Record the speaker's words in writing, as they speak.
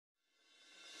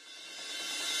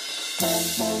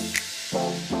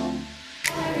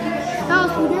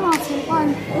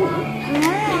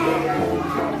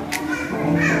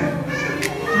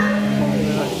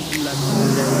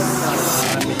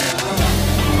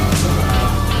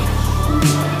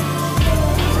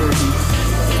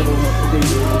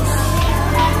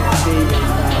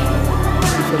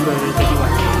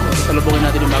Salubungin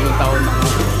natin yung bagong taon ng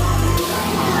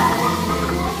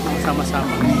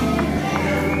sama-sama.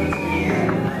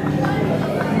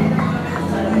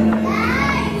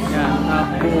 Yan,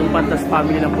 buong Pantas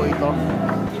family lang po ito.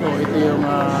 So ito yung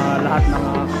lahat ng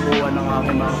kabuuan ng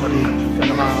aking mga kapatid. So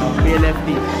naka-PLFD.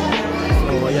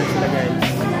 So ayan sila guys.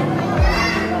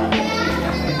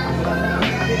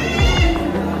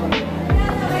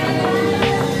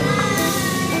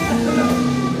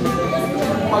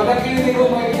 Pagkakinig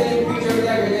ko makikita yung picture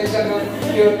niya, ganyan siya na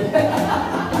cute.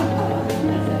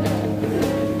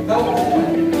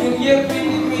 Yung year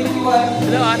 2021.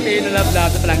 Hello ate, nalab-lab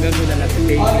sa palanggang ko na lang.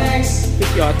 Oh, next.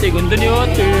 Si ate, gundo ni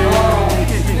ate.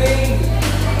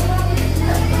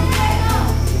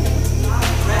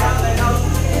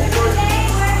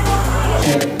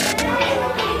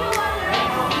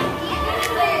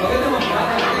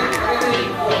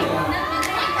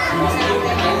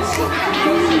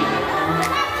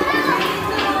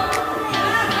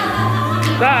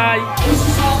 Bye!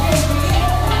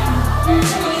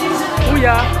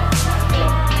 Kuya!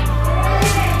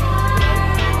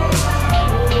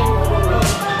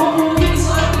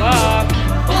 Bye!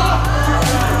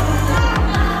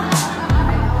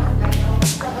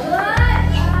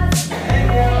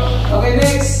 Okay,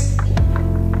 next!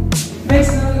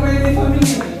 Next na ready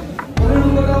family. Wala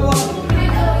nang magawa.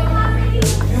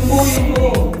 Yung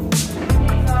buo.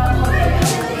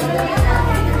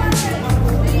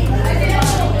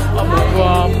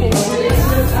 Guwapo.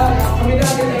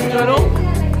 Ano?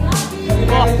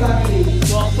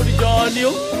 Guwapo ni Johnny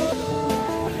oh.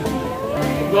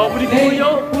 Guwapo ni Kuya.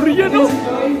 Korean oh.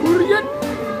 Korean.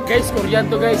 Guys, Korean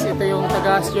to guys. Ito yung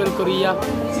taga Seoul, Korea.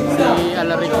 Si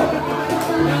Alaric.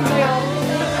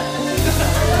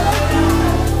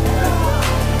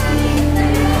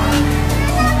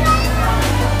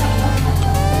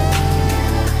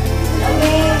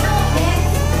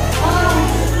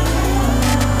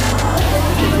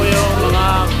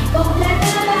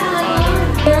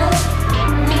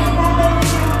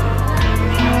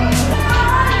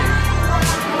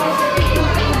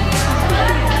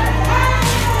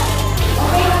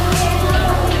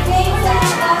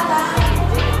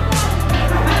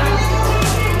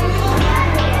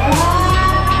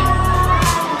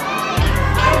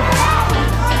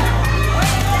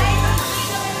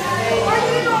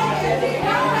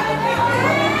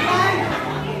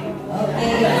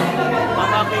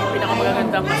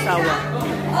 Pinakamagagandang asawa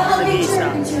sa isa.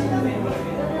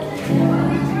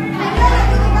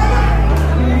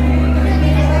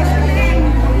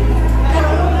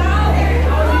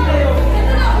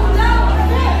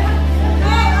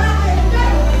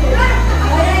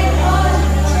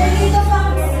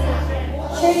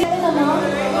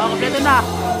 Kompleto na.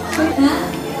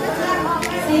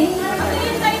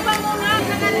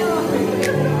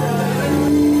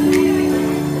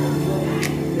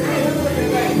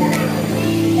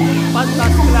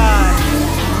 Pantas Clan.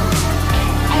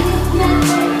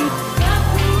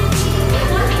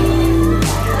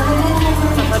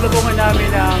 Sasalubungan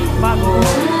namin ang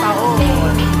bagong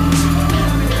taon.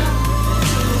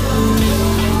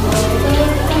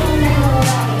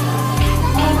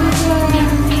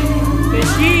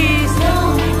 Cheese!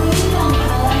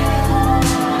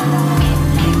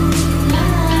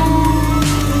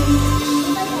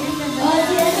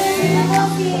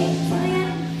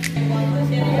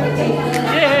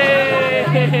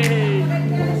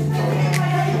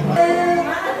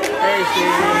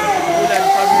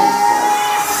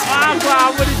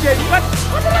 Guwapo ni Gensan.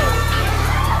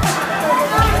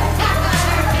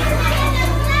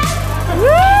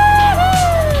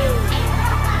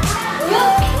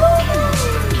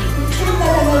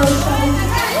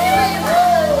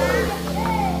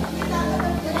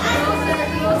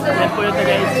 Yan po yung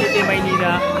taga City,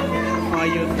 Maynila. Mga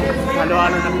yun.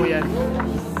 Halo-halo na po yan.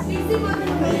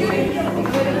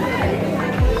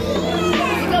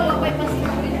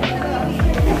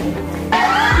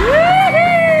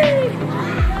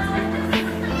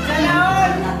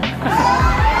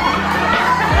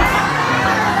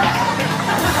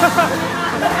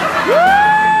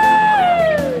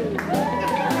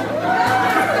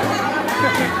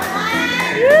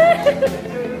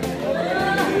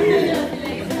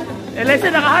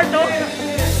 Elisa, naka-heart, oh!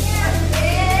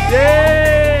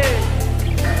 Yay!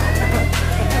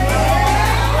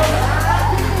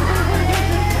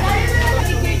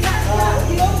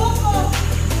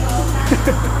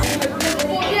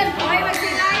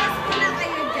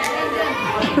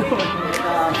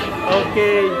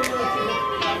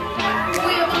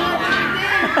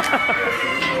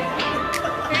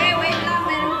 Okay, wait lang,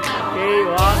 meron pa. Okay,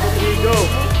 1, 2, 3, go!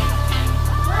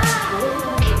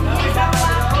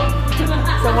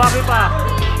 Isang waki pa.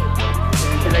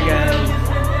 Ayan sila guys.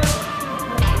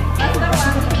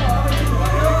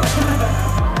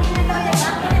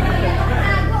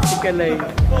 Si Kalay.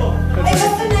 Ay,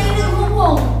 basta na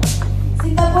inang si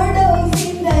Tabor daw ang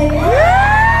sinday.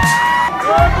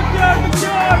 Oh, picture!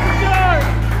 Picture! Picture!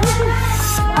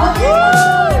 Okay,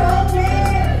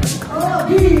 oh,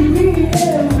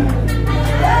 BBM.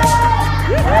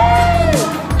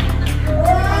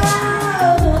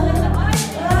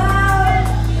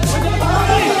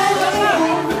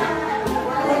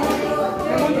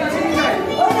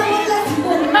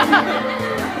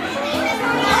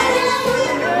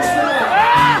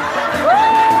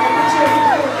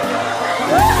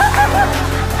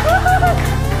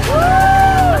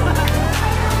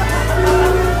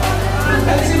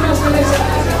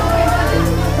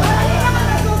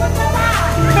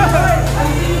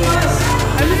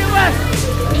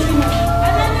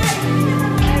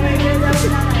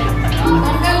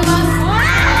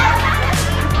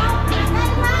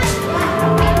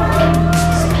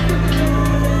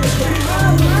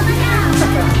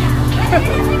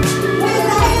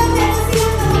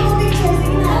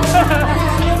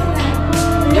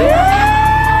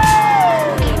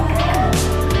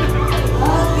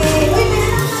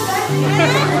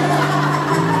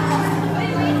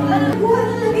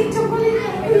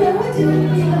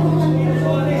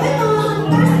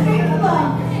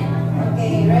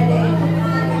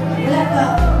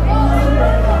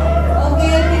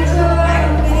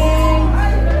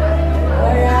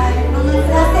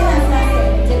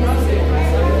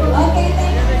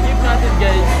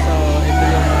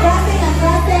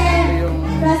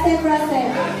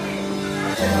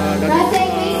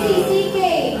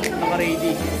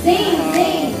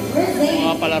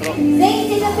 Palaro. Zane,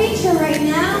 take a picture right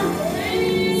now.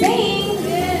 Zane,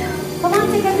 come on,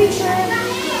 take a picture. Ito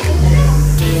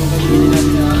yung gagawin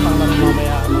natin na panglaro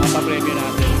mamaya, mga papremyo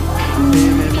natin. Kasi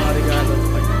may mga regalo.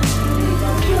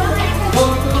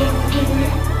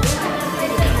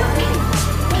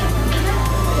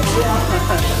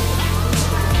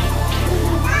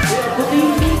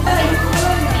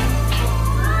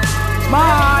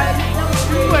 Smile!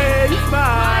 Wave,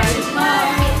 smile!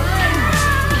 Smile!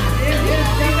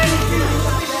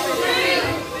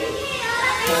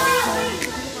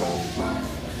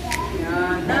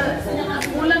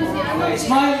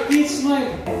 Smile, please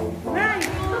smile.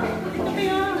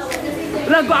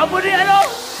 Wala, gwapo ni ano?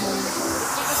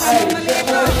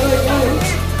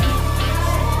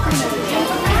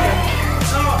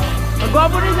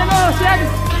 Gwapo ni ano, siyan!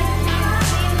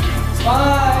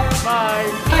 Smile. Bye!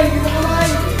 Ay, dito ka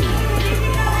lang.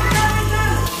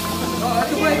 Oh,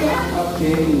 ito ba ito?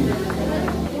 Okay.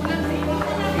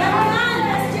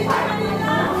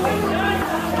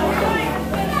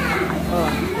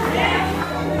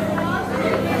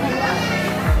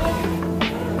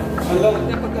 Alam,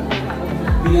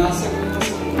 binasag mo.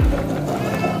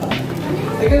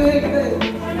 Teka na, teka na.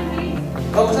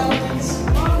 Oh, kasama kids.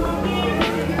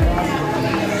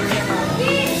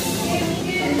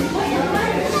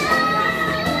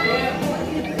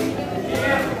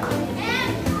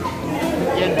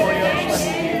 Yan po yung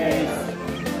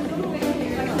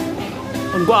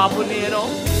ang gwapo ni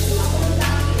ano?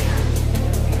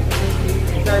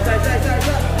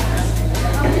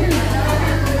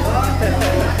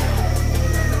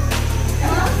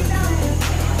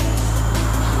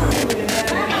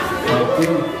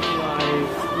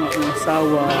 Ang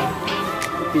asawa,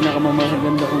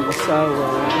 pinakamamaganda kong asawa.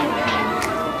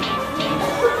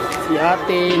 Si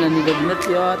ate, nanilagnat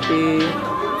si ate.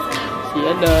 Si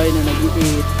Alay na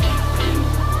nag-iit.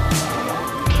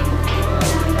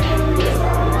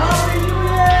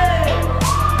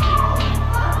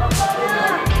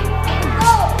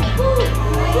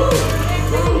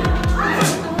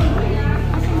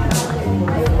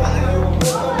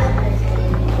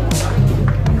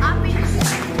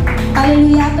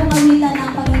 Hallelujah, itong awitan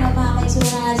ng Panginoon mga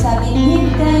kaisunan sa amin.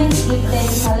 Give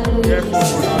thanks, hallelujah.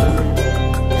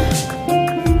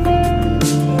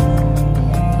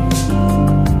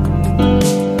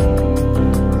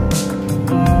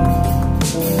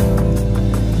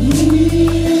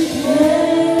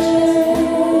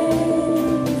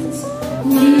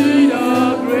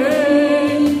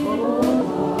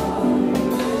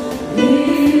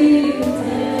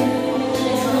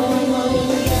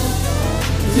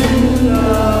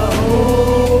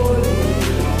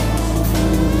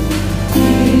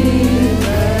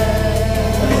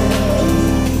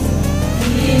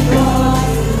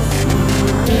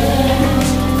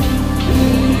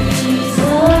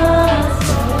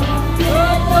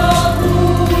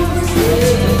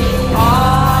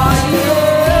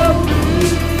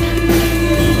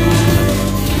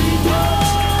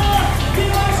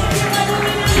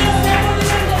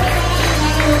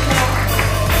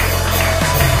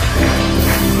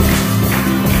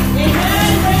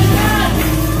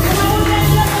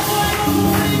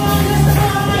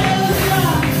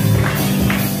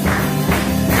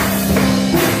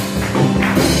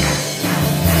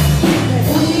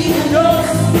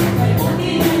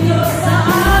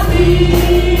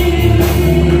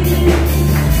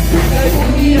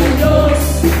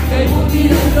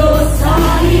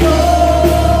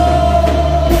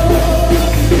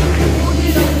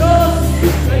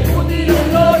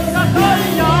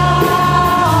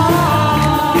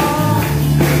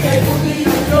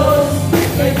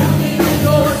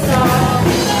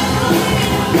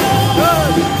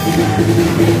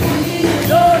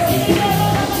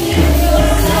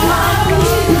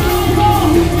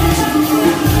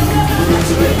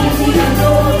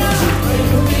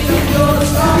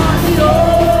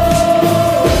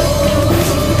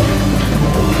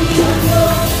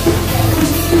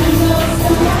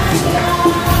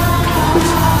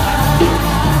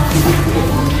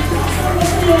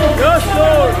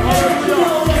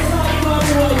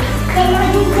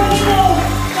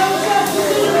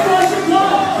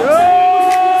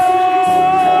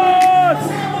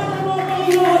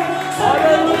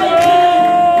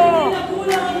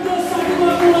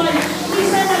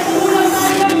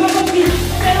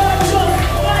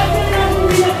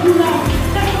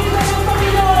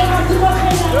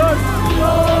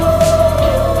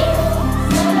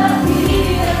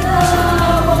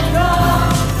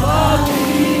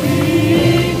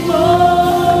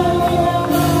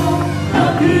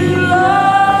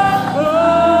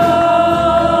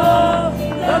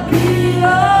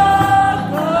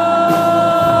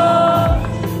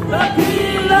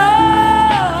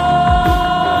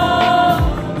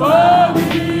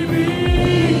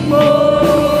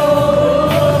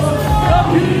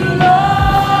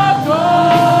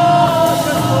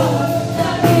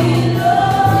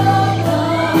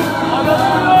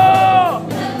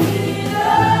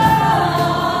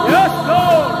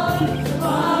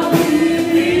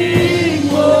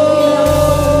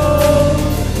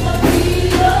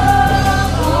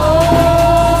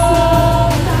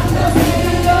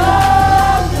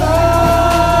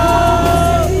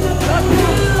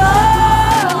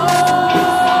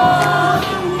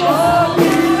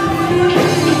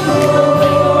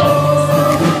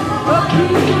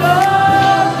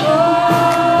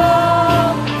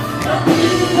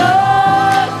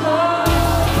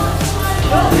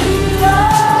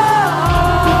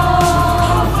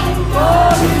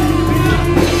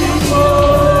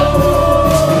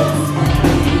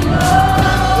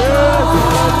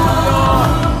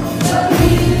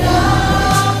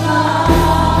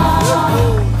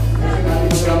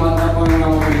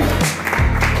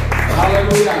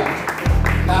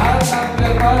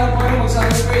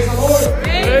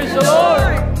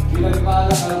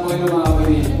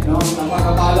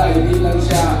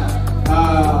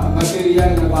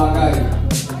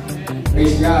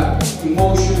 Praise God.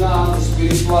 Emotional,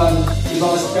 spiritual,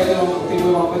 ibang aspeto ng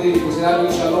mga kapatid. Kung sinabi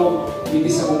ng shalom, it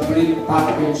is a complete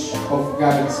package of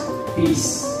God's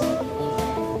peace.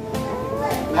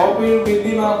 Open with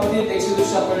me mga kapatid,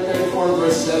 Exodus chapter 34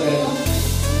 verse 7.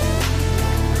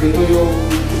 Ito yung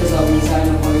isa sa mensahe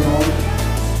ng Panginoon.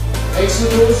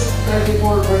 Exodus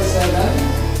 34 verse 7.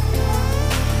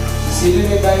 Sino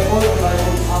may Bible o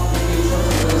Bible application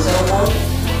sa cellphone?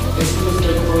 Exodus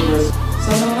 34 verse 7.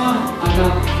 Sa mga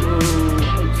anak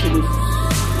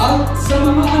at sa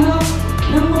mga anak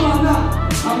ng mga anak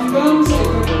hanggang sa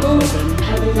ikatlong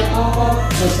at ika-apat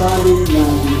na saling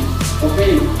lagi.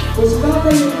 Okay, kung sila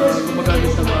yung first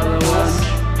class,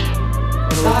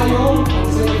 tayo ang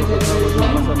second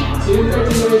generation, sino third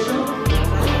generation?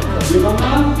 Yung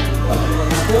mga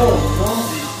ako, no?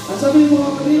 At sabi mo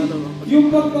kapatid, yung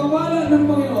pagpapala ng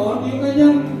Panginoon, yung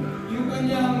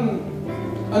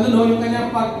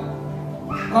kanyang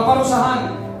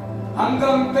kaparusahan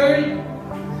hanggang third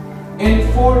and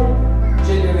fourth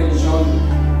generation.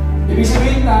 Ibig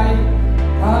sabihin tayo,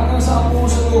 hanggang sa apo mo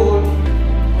sa tuhod,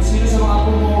 kung sino sa mga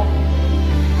apo mo,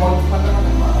 magpatakan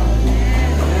ng marami.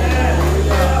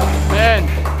 Amen.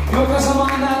 Yung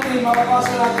kasamahan natin,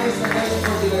 mapapasa natin sa third and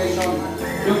fourth generation,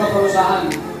 yung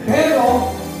kaparusahan.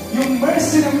 Pero, yung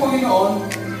mercy ng Panginoon,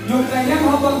 yung kanyang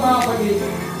habang mga kapatid,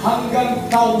 hanggang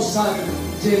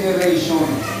 1,000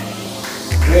 generations.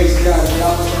 Praise God.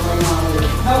 Salamat sa Panginoon.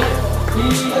 Now,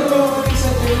 ano ba natin sa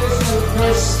generational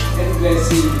curse and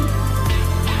blessing?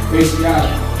 Praise God.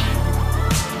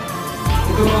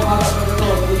 Ito mga kalat na ito,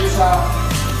 hindi siya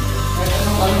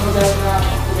ano mo dyan na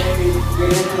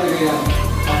ganyan talaga yan.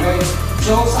 Okay?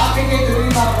 So, sa akin kayo ito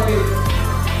rin mga kapatid.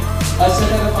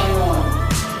 Salita ng Panginoon.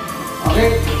 Okay?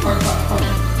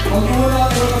 Mag-muna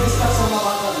kayo mag-discuss sa mga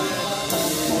kalat.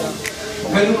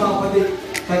 Ganun mga kapatid.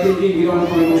 Kahit hindi ginawa ng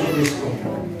Panginoon sa Kristo.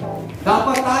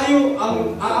 Dapat tayo ang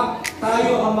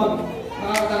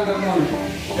makakatanggap nun.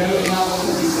 Pero inakot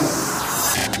sa Jesus.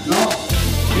 No?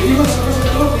 Hindi ba sa Kristo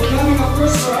na Lord, becoming a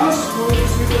curse for us, for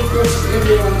this we will curse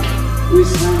everyone who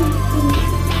is none.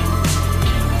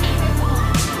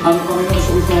 Ang Panginoon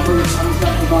sa Kristo ang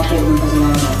SouthCotabato ng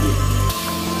kasalanan natin.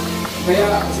 Kaya,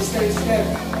 sister,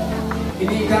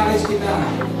 ini-encourage kita.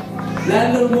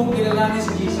 Lalo mong kilalanin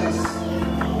si Jesus.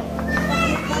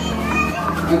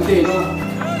 Ante, no?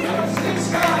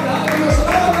 Thanks God! Hallelujah!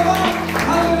 Salamat naman!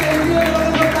 Hallelujah!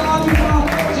 Hallelujah! Pagkakami pa!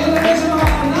 Generation mga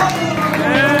anak!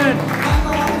 Amen!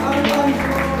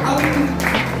 Ang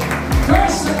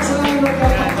curse na kasalanan ng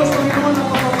pagkakos ng Panginoon na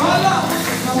pagpapala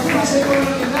na mula sa ito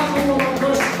na tinakong mga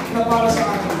curse na para sa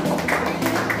akin.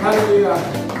 Hallelujah!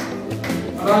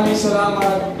 Maraming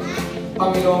salamat,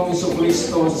 Panginoong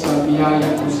Jesucristo, sa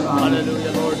biyaya mo sa amin.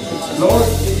 Hallelujah, Lord. Lord,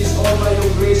 it is all by your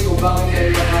grace kung bakit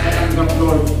tayo nakakatanggap,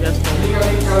 Lord. Yes, hindi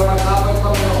kami karapatan,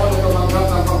 Panginoon, na tumanggap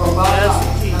ng pagpapala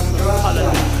ng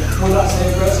grasya mula sa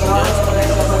iyo. Salamat sa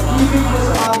pag-ibig mo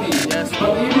sa amin.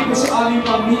 Pag-ibig po sa aming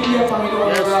pamilya,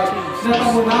 Panginoon, Yes, God. Jesus.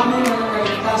 Natamo namin ang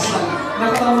kaligtasan.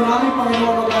 Natamo namin,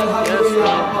 Panginoon, God, hallelujah,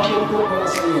 ang pagtutulog mula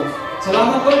sa iyo.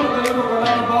 Salamat po, pagkaroon mo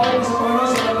wala ng bawal sa Panginoon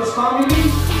sa Santos family.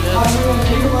 Hallelujah,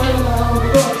 hindi ko rin nakakamo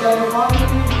dito, at Jano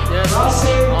family,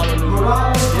 Russell,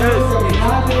 Morales,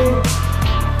 Kabinate,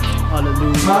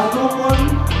 Hallelujah. Matukon,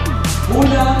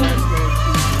 Bulan,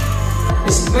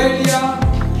 Estrella,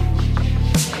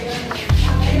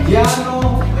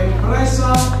 Diano,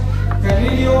 Empresa,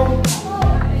 Canillo,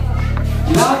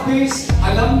 Lapis,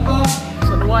 Alampa,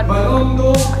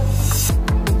 Marondo,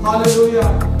 hallelujah,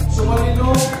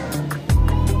 Sumalino,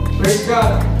 praise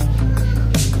God.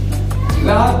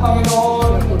 Lahat,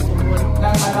 Panginoon,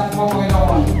 ng anak mo,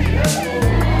 Panginoon.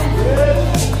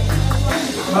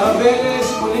 Marabeles,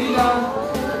 Molina,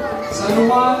 San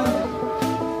Juan,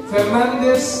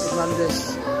 Fernandez.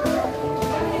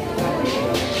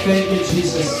 Thank you,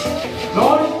 Jesus.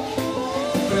 Lord,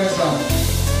 Teresa,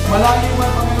 malayo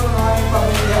man, Panginoon, ang aming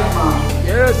pamilya, Ama.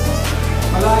 Yes.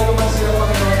 Malayo man sila,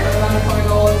 Panginoon. Kailangan,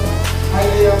 Panginoon,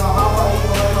 hallelujah, mahaba ang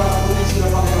Panginoon, makakunin sila,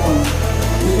 Panginoon.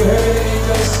 With your heavenly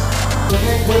angels,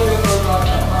 connect with them, Lord God.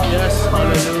 Yes,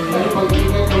 hallelujah.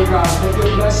 Pag-connect, Lord God. Let your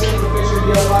blessing, protection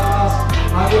be upon us.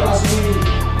 Hallelujah, as we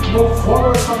move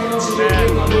forward, Panginoon, sa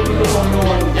bibig ng bibig,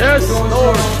 Panginoon. Yes,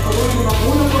 Lord. Patuloy na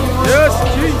magulang, Panginoon. Yes,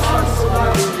 Jesus.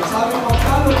 Sabi mo,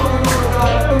 magkano, Panginoon,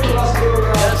 God, at ito last day, Lord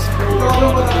God. Ikaw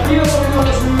ang matakila, Panginoon,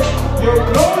 as we your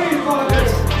glory, Father,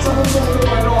 sa mundo ito,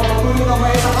 Panginoon. Patuloy na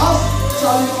may taas sa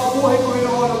aming mga buhay,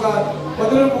 Panginoon, God.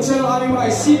 Patuloy po sa aming mga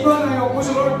isipan, ayaw po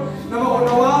sa Lord, na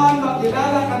maunawaan,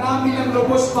 makilala ka namin ng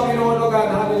lubos, Panginoon, God.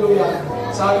 Hallelujah.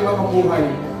 Sa aming mga buhay.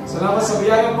 Salamat sa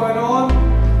biyayang, Panginoon.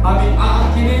 Aming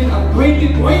aangkinin ang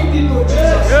 2022,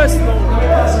 Jesus. Yes, Lord.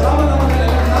 Salamat na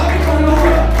magkailangan namin,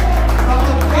 Panginoon.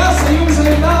 Kapagkas sa iyong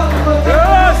salita,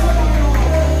 Yes.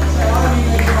 sa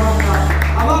aming nagpapaka.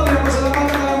 Ama, pinapasalamat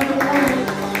na kami ito, Panginoon.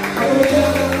 Patuloy na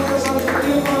natin ang sa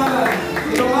iyong pangalan.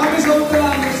 Itong aming sa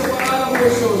utalangin sa pangalan ng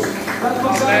Jesus. At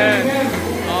magsabi, Amen.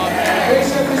 Amen. Kaya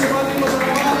siyempre sa pati mo sa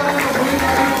pangalan, mabulit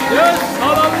namin. Yes,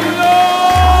 hallelujah.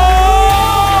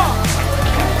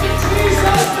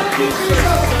 Jesus, thank you,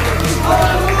 Jesus.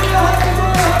 Hallelujah,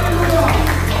 hallelujah, hallelujah.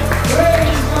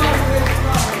 Praise God, praise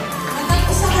God.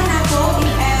 Nagtagpusahan ako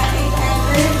in ever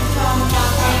from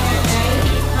Pandian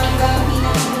hanggang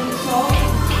pinakamuliso,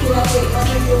 sila po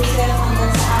Pastor Joseph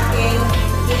hanggang sa akin,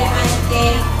 sila Ante,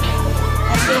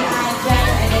 at sila Jan,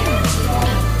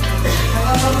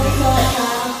 hanggang pamuliso sa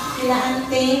sila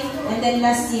Ante, and then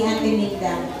last si Ante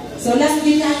Minda. So last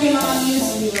din na aking mga news,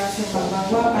 di ba? So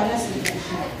pagmagwa pa, last din na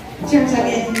siya. Siyang sabi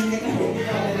at hindi ka.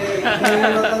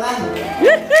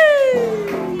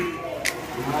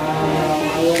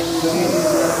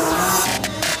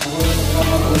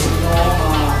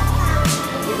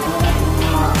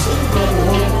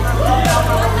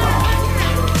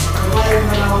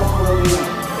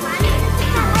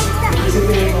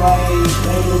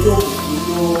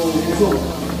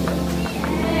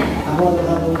 Ako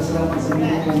ang salamat sa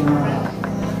inyo na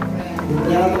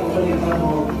kaya ako palitan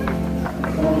mo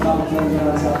para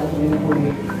makakapagyan sa aking pinipuli.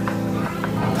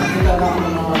 Nakita na ako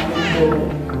ng mga pinto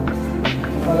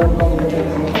para makapagyan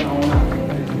sa mga panahon.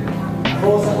 Ako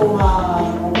sa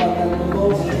kumapagyan ko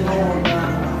sa sinawag na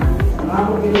ang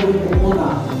among pinuli ko muna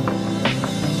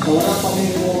sa walang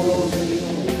pamilulong sa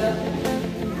pinipuli.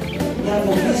 Kaya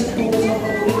mag-isip ko sa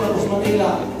patuloy na Los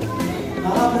Manila.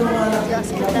 Nakapag mga anak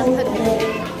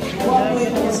ko wala ko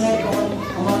yung pagkasaya ko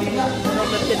ang Manila.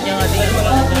 Kapatid niya nga din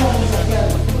wala na.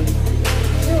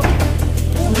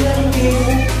 Hindi namin kayo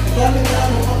gamit na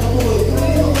ano pagkabuhay. Pero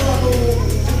hindi mo ako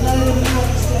lalo na mga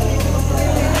kasaya.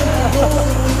 Ako sa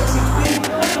mga kasikpin.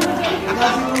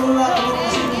 Kasi mo wala ako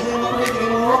kasi sa mga pwede. Kaya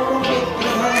mga wak mo pwede.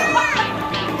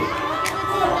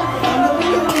 Ang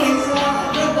napilin ko sa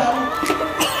gandang.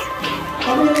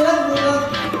 Kami na lang mula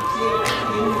si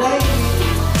Inday,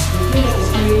 si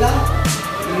Esmila,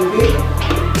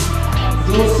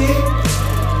 Joseph,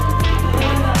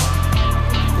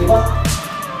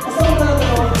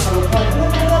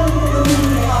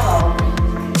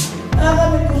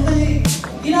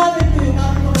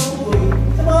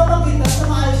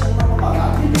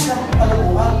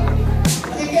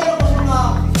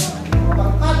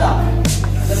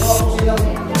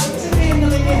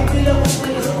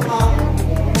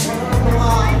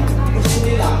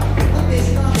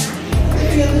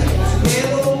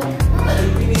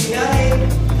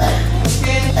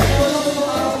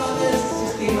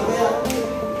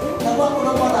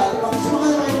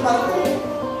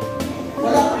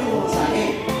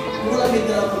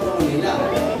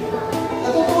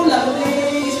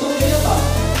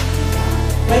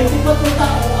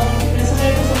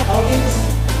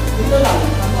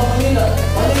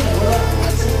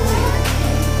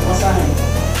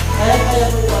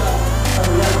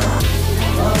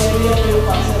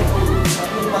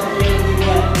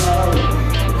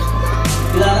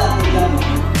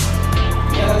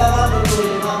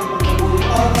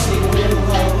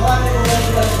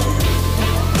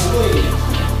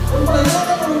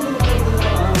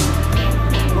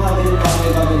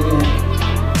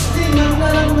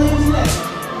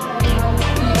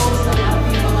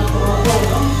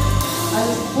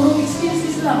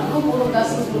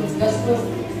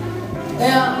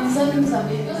 Kaya minsan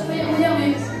sabi, kuya,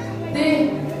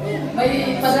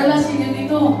 may padala siya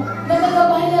ganito.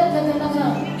 Nagkakabayad ka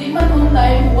talaga. Di man on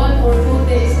time, 1 or 2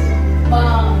 days,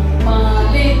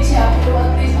 ma-late siya. Pero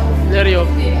at least, Seryo?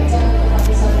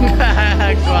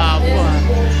 Guwapo ha.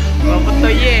 Guwapo to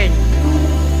ye.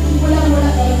 Wala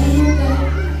talaga.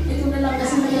 Ito na lang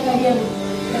kasi nagkakayang.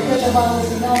 Nagkakabaho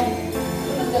sila.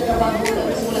 Nagkakabaho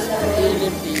kasi wala talaga.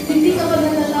 Hindi ka ba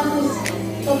natatapos?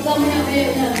 Pagka may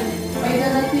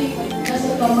darating,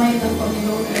 nasa kamay ng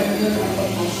Panginoon na yun ang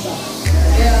pag-asa.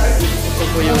 Kaya, ito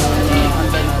po yung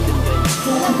handa natin guys.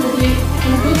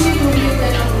 kung tuloy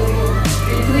tayo ang Panginoon,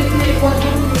 tuloy ikuan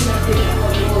natin ang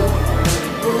Panginoon.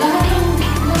 Lahat ng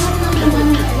naman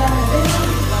ang kailangan.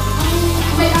 Ang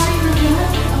may-ari ng lahat,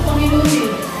 ang Panginoon eh.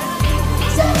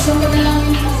 Sa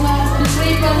panalangin pa sa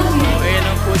pray pa lang eh. Ayan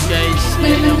ang food guys.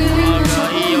 Ayan yung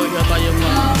iiyaw tayo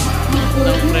ng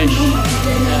fresh.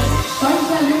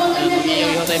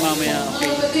 Iiyaw tayo mamaya.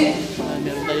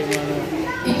 Meron tayong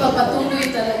ipapatuloy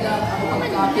talaga ang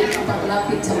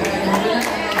paglapit sa mga nangyayari.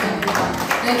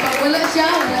 Dahil pag wala siya,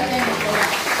 wala tayong magawa.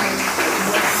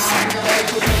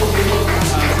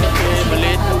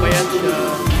 maliit na bayan siya.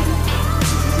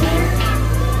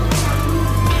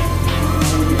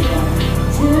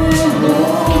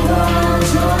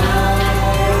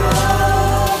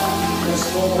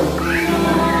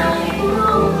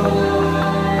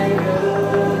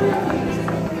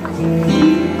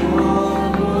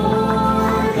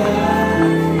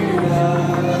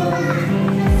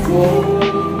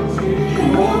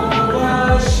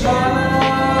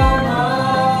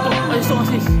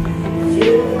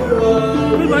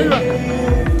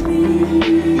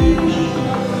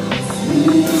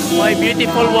 My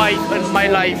beautiful wife and my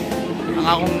life.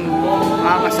 Ang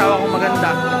asawa kong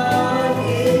maganda.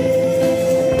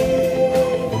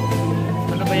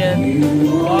 Ano ba yan?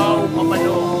 Wow,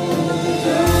 papano.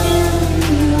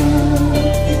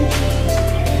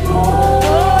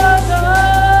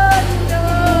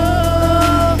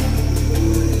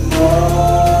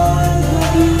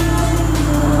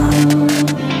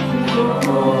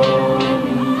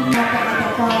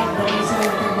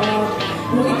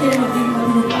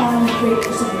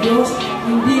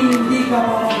 Hindi ka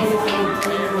makabalik.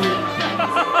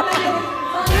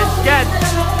 Let's get.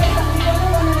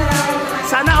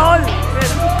 Sana all.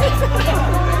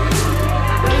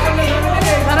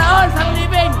 Sana all. Sana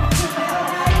living.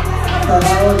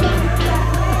 Sana all.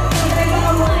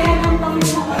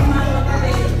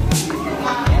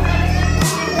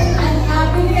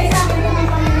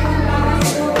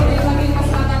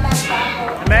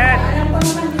 Amen.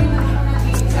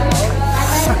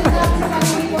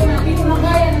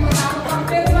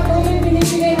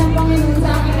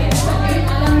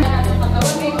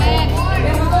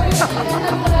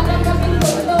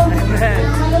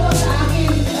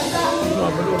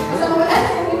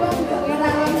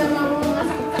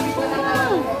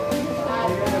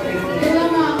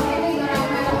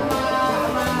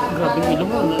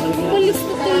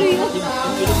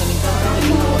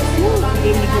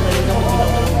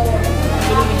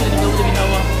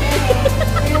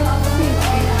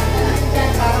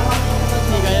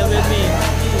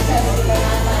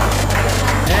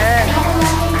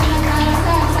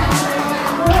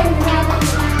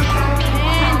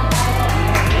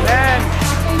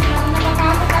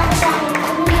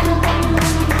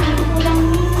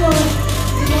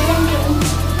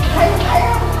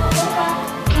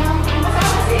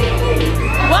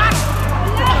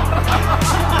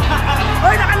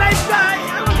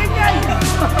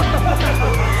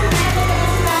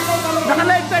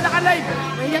 Naka-live!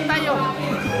 Mahiyan tayo!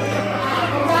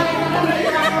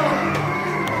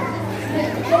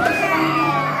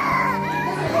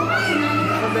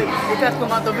 Ikas ko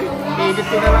nga ito, B. I-edit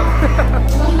ko na lang.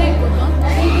 Naka-live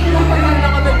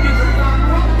dito.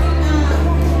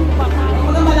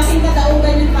 Malaking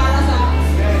kataugan yun para sa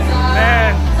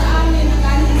amin ang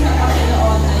galing sa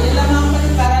Panginoon. Yun lang ang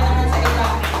para naman sa iba.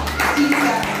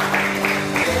 Jesus.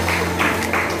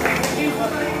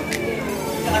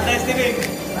 Naka-testing.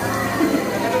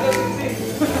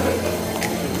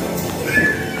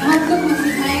 Hotdog,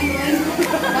 masisayang ko eh.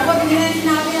 Dapat hindi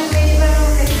namin ang pwede pa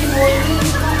ng testimony.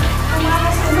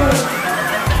 Kumakas ko mo.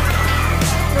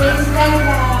 Praise God.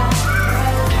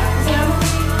 Salamat.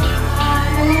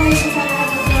 Nangyay ko sa lahat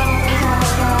ng mga kasama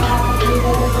sa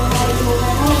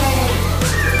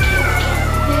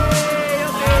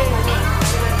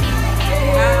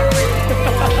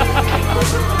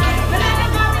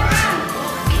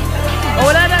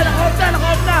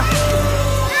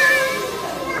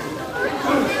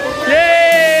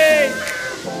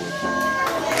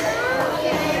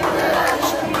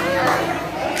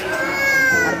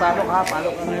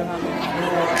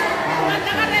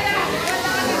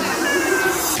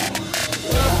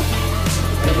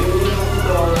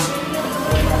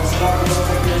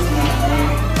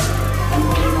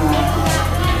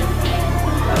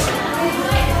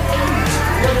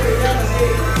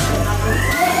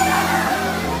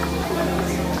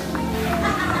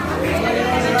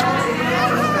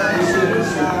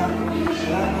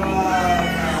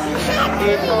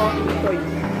Ito, ito.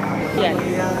 Yan.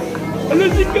 Hello,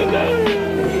 si Kala!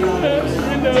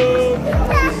 Hello!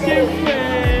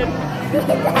 Jensen!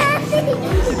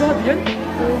 Si Daddy yan?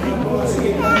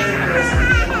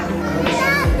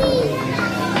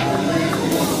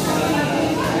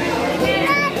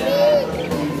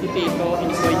 Si Tito,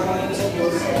 Insoy.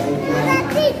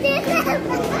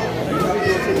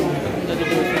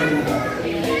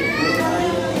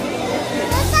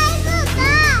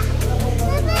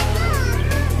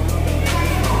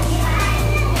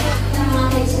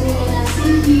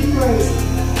 First,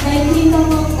 thy kingdom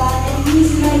of God and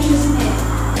His righteousness.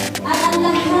 At ang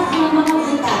lahat ng mga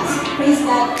butas, praise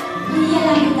God, hindi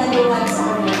lang italuan sa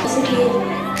kanya. Kasi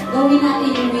gawin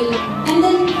natin yung will. And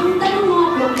then, ang tanong mga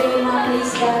problema,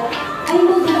 praise God, ay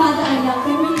mo dumadaan lang.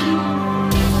 Pero hindi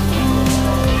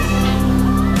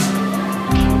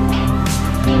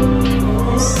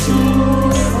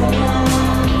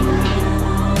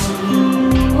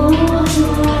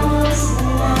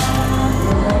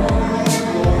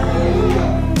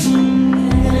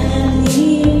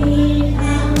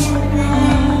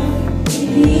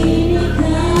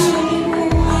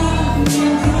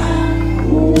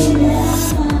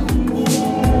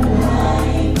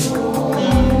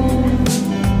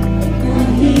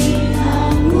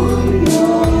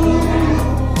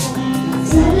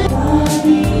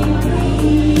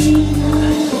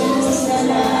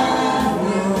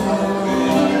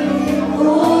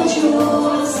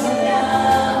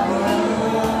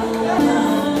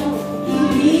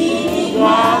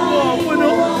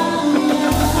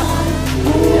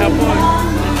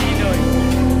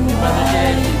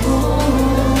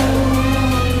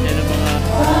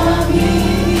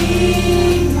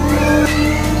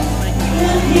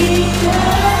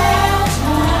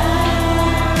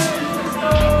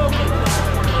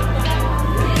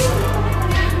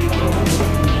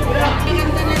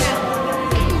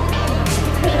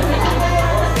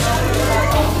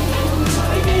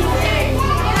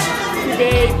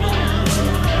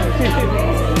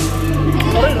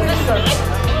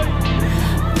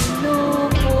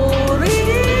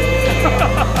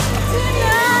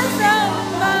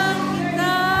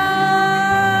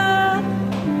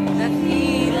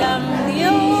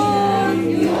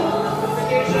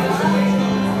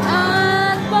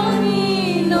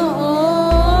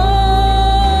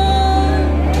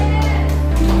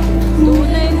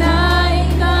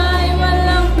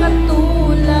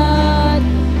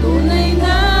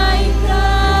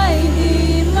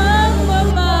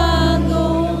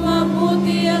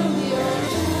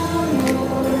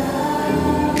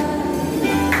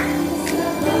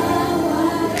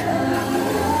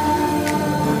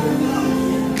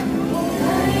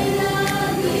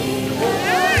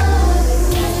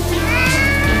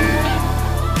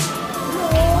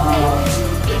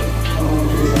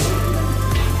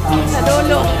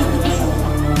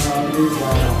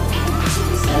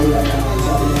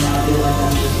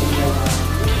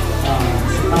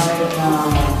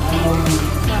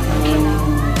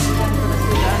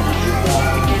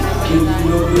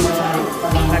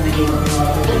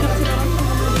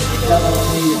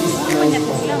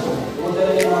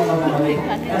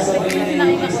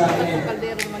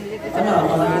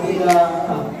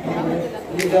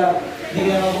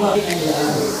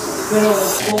pero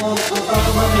kung ang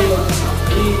pagkakuman yun,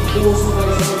 i-uso ka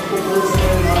sa pagpupulot sa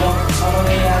mga ang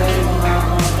nangyayari yung mga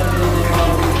kandilan na yung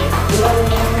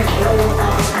wala yung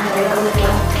tapos na wala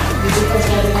yung dito pa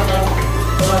sa rin mga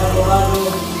kumano.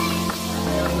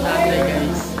 Tatay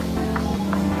guys,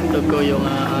 ito ko yung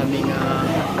aming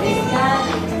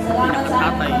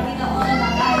tatay,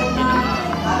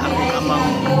 ang amang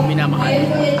minamahal.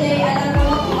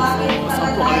 So,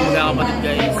 10 po kami magkakapatid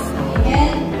guys.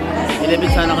 11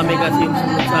 sana kami kasi yung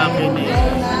sumunod sa akin eh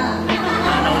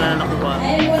nauna na nakuha.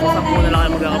 So 10 na lang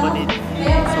kayo magkakapatid.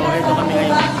 So ito kami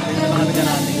ngayon. Ito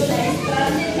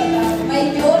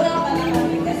na kami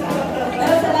namin.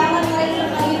 pero salamat kayo sa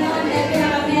Panginoon dahil na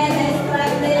kami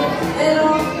na-distracted. Pero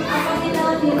ang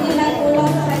Panginoon hindi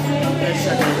nagulong sa kanya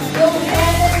yung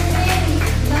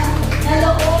na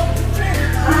loob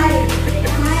ay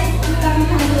isang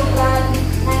handugan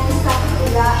na isang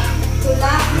tula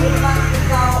upang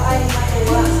ikaw ay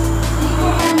matuwa. Di ko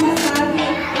man masabi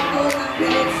ito ng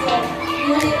diretso,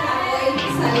 ngunit ako'y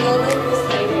sa lolo ko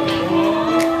sa iyo.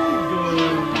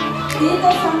 Dito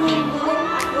sa mundo,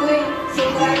 ako'y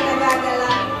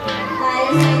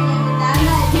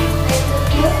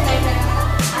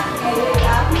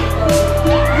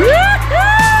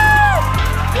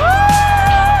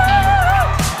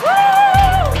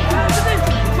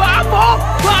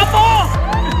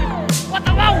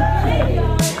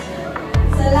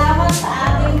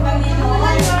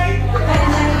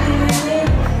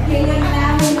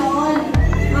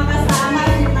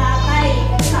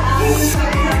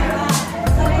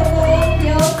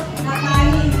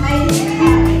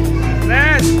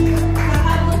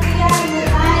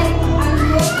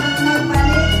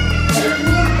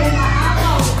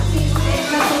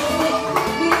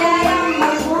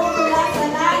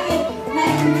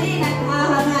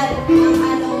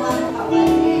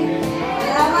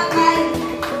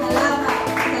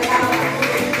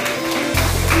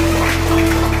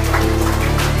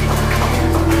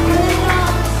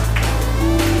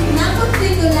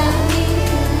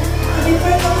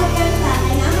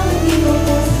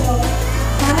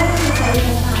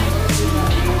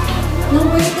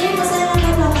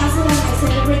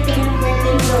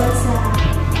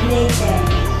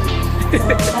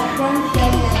background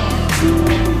play na yan.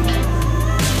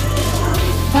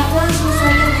 Background po sa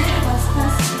yan eh,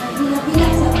 bastas,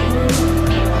 nagbilang sa ulo.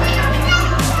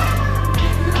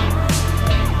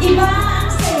 Iba ang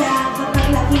saya kapag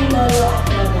laking lolo at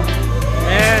lola.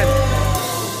 Ayan.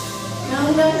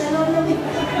 Naulan,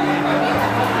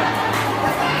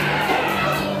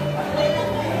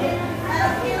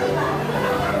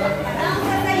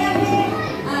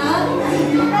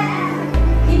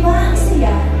 iba ang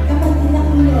saya kapag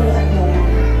laking lolo at lola.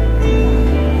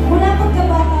 Mula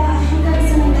pagkabata hanggang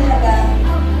sa nagdalaga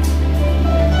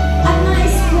at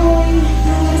nais ko'y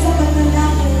hanggang sa pagtanda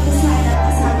ko na sana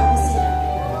kasama ko sila.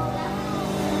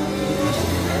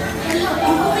 Ako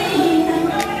ay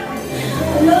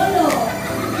lolo.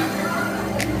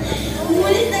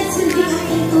 Ngunit nagsilbing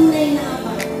aking tunay na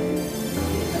ama.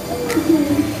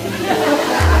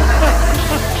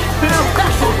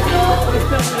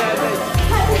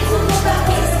 Hatid sumbok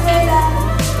ako sa eskwela,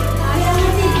 kaya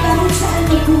hatid kahit saan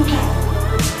magpunta.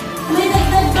 May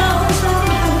dagdag baon pa ang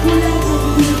pagkulang ang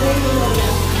ibigay ni Lola.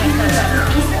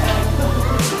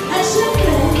 At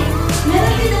syempre,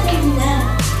 meron din ang ina.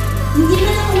 Hindi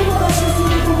na lang lumabas sa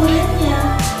sinipumulan niya.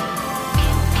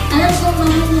 Alam kong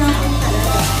mahal niya akong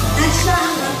talaga. At siya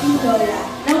ang aking lola.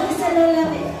 Naman sa lola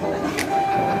eh.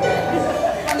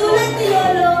 Tulad ni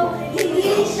Lolo, hindi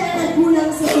rin siya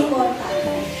nagkulang sa suporta.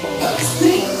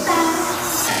 Stricta.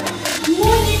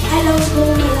 Ngunit alam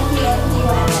kong malaki ang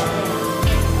tiwala niya.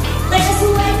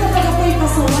 Nagkasuway kapag ako'y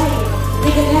pasaway.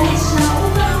 Nagagalit siya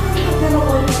upang ako'y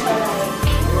magkaroon ng balay.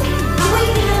 Ako'y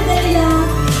tinanggal nila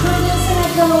hanggang sa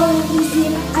nagkaroon ng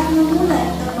isip at namulat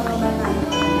ng mga mata.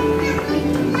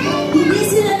 Hindi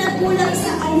sila nagkulang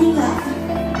sa kalinga.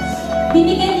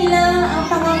 Binigyan nila ang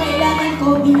pangangailangan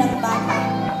ko bilang bata.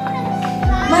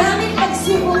 Maraming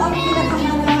pagsubok ang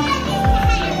pinakaharap.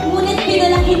 Ngunit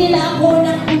pinalaki nila ako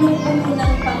ng punong-puno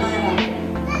ng pangarap.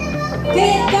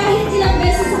 Kaya kahit ilang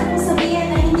beses ako sabihan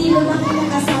na hindi lumaki na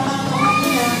kasama ang mga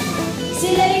ina,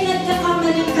 sila rin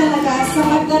nagkakamaling talaga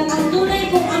sapagkat ang tunay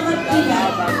kong ama't ina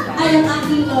ay ang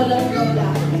aking lolo't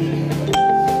lola.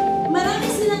 Marami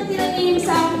silang tinanim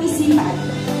sa aking isipan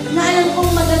na alam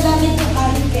kong magagamit ko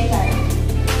kahit kailan.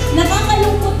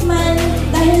 Nakakalungkot man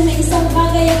dahil may isang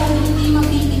bagay akong hindi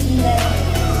mapipigilan.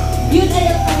 Yun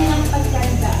ay ang kanilang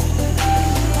pagkanda.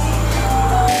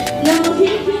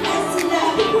 Namahihina sila.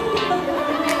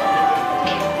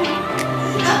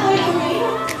 Ako'y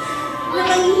umiyak.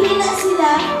 Namahihina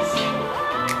sila.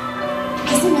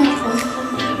 Kasi nga ako.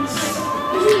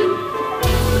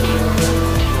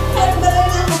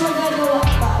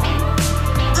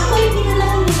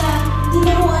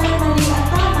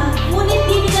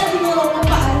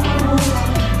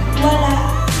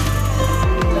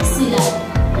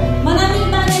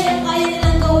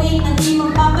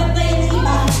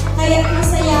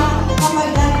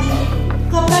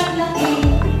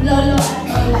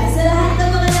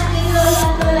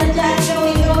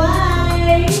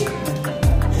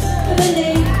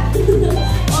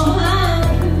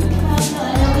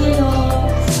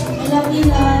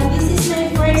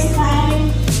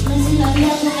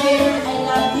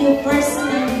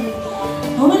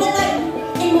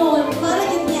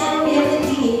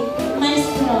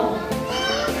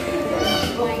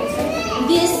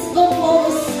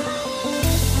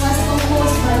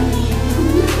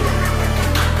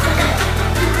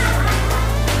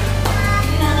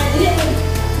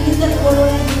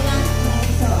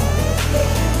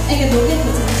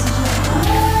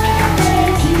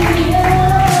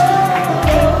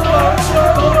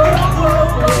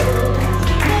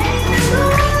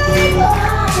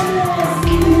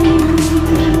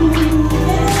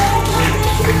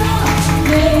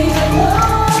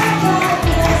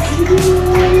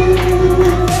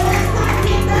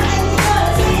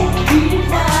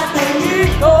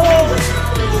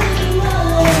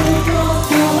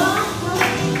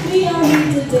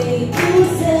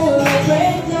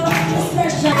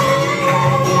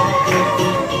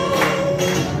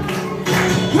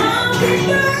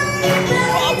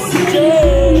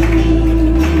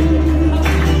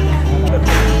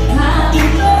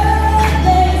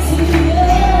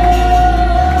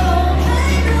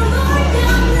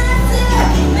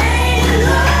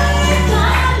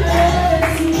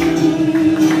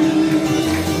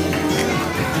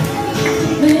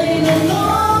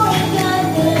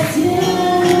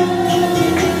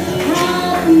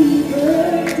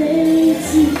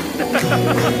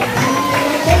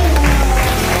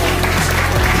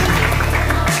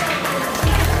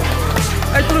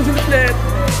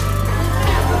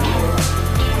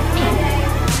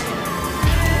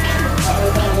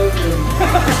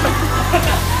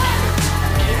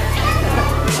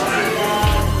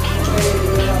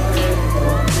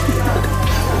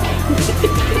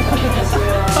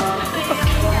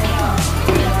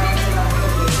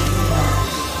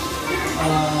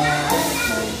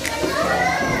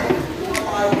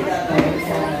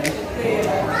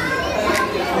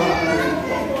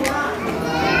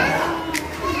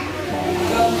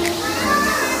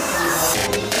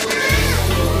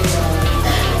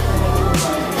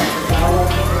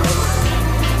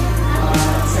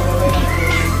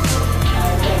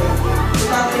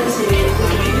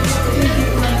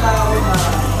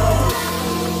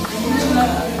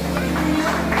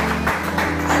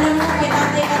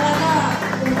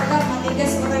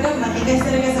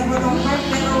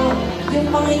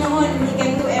 Panginoon. He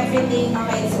can do everything.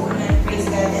 Makaisunan. Praise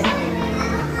God.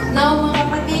 Now, mga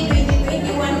kapatid,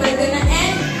 2021 we're gonna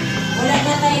end. Wala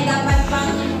na tayo dapat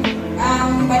pang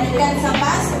balikan sa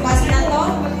bus. Bus na to.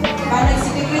 Parang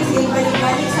si Chris, balik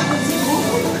sa akin Cebu.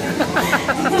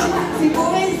 Cebu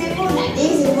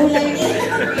lagi.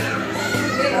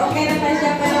 Okay na pa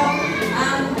siya, pero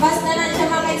basta na siya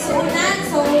makaisunan.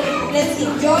 So, let's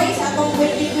enjoy sa atong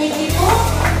 2022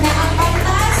 na ang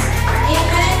pantas.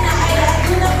 Amen. Na ay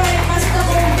ato na pa rin basta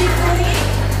kong victory.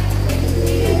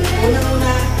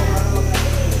 Una-una,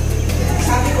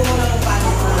 sabi ko muna kung paano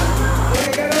ko.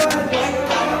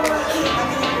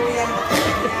 Kami ni Kuya.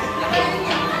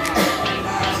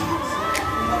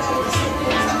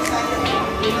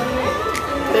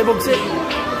 Tebogsit.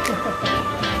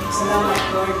 Salamat,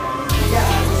 Lord. Kaya,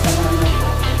 salamat.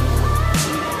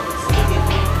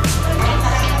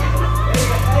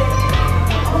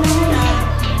 Una-una,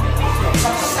 sa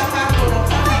pagsaka ko,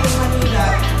 nagsaka ko Manila,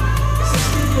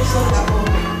 16 years old ako.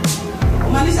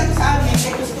 Umalis ako sa amin,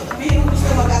 kaya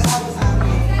gusto mag-asawa sa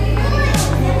amin.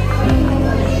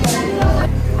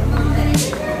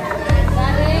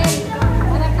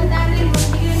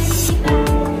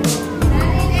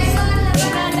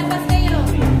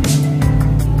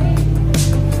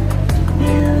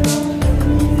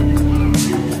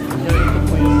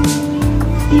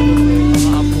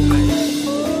 Mga apo guys.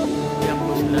 Yan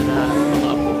po sila na mga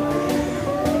apo.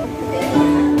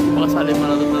 Baka sali mo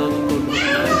natutulog.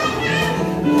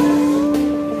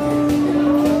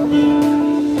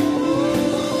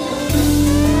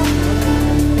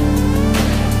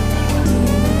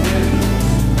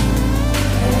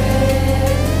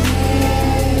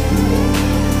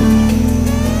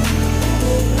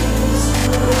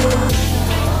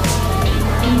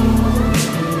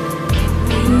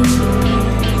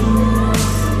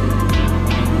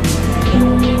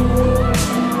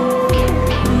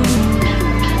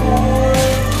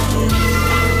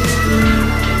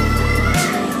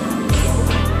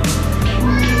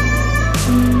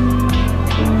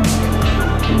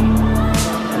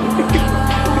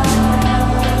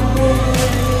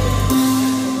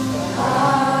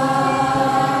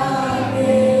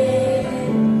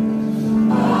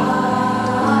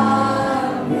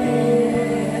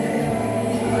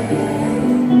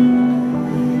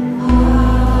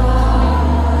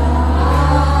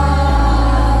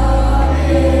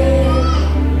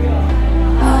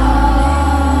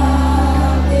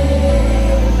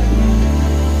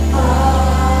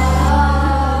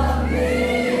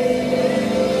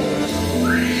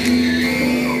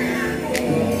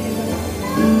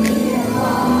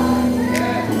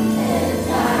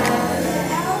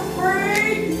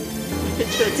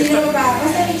 Sino ba?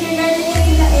 Basta picture natin yung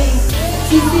sila eh.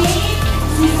 Si Faith,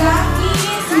 si Zaki,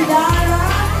 si Dara,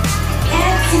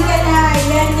 and si Kalay.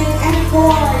 Yan yung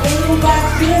F4. Yan yung batch.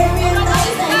 Pero meron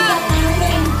tayo sa isang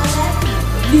namin. Alam?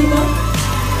 Lima?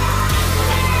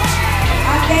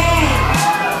 Okay.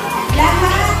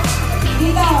 Lahat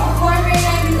dito. Former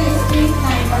line dito. Straight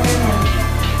line.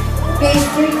 Okay,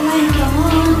 straight line. Come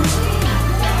on.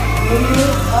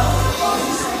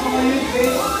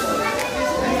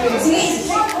 Sige.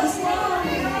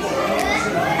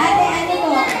 Ate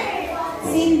ko,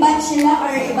 same batch sila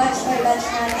or batch na?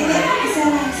 Hindi, isa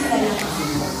lang.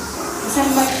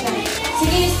 Isang batch lang.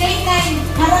 Sige, straight line.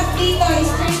 Harap dito.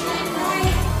 Straight line.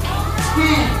 Right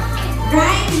hand.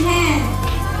 Right hand.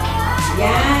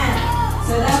 Yan.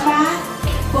 So, dapat,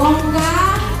 bongga,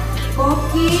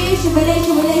 poki, shubalay.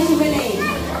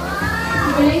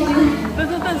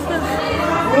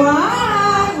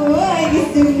 Wow! Uy,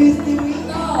 gusto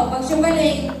mo. Pag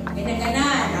shubalay, ganyan.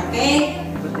 Okay?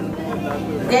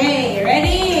 Okay,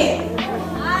 ready?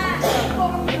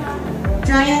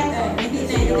 Try it. Hindi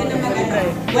na mag-ano.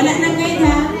 Wala na guide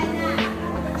ha.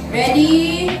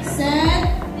 Ready, set.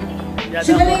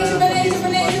 Shubalay.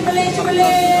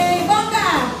 Bongga!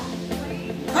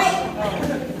 Ay!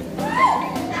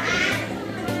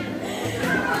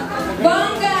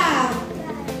 Bongga!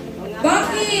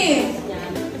 Baki!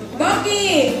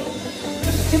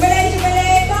 Shubalay,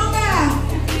 bongga!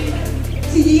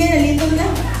 Si Gia nalindong na.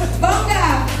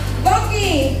 Bongga!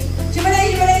 Baki!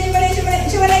 Shubalay,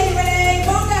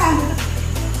 bongga!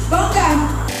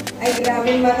 Ay,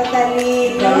 grabe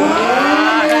matatalino.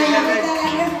 Grabe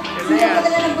talaga. Sino pa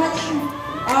talaga nag-batch?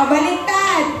 Oh,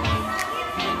 baliktad!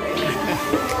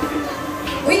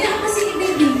 Uy, nakapasi ni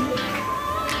baby.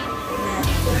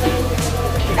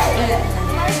 Wala na.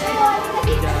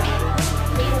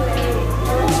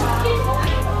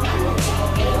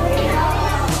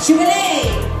 Shubalay!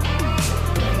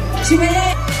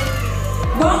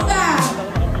 Bongga!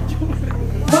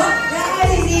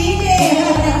 Si CJ!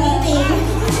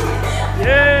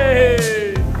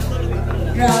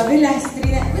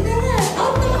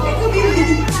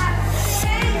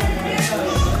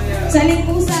 Galing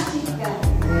pusa.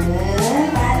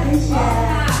 Bata siya.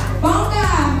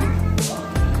 Bongga!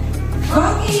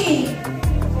 Bongi!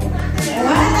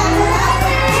 Wala!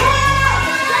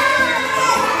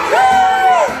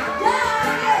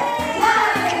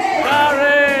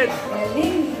 Karen!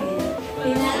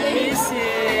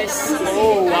 Mrs.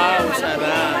 Oh, wow,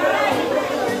 sarap.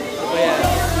 Ano yan?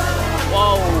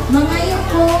 Wow. Mga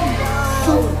yoko,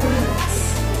 soft drinks.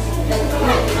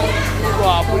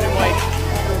 Guwapo ni Mike.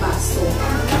 Baso.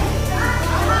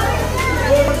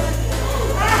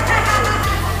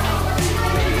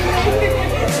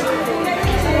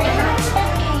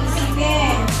 Sige.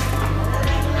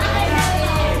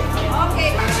 Okay.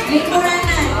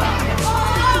 Lingkuranan.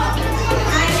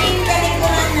 Anin ka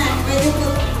lingkuranan. Pwede po.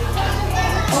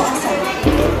 O, asa.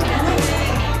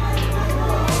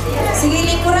 Sige,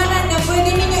 lingkuranan na. Pwede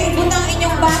ninyo ibutang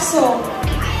inyong baso.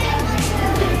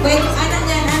 Pwede, anan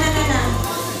yan, anan.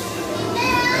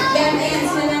 Yan, ayan,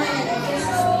 sila lang ayan.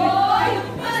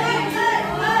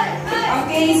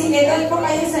 Okay, sige, doon po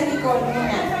kayo sa likod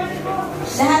muna.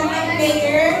 Lahat ng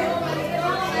player.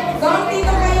 Gawin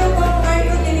dito kayo, kung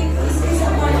Marco, is a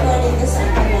Marco dito sa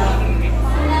kanya.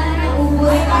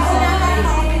 Ubuhin ako na kayo.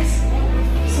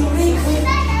 Sorry,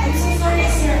 I'm so sorry,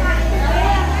 sir.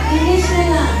 English na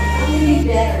lang. Only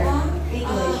better.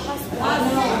 English.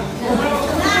 No.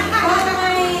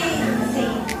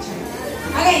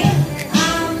 Okay.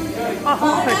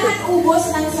 Paunahan ubos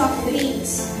ng soft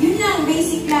drinks. Yun lang,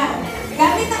 basic lang.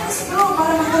 Gamit ang straw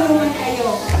para makulungan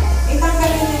kayo.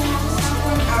 Itanggalin nyo na ang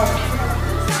one out.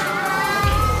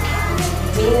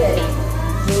 Good.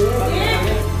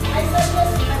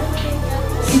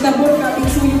 Si Tabor kaping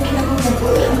suyo na kung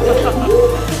Tabor.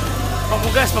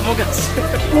 Pamugas.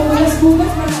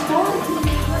 Bugas na ako.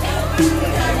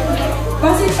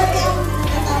 Kasi pati ang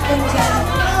natapon dyan.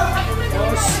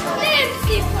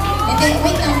 And then,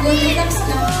 wait lang, go relax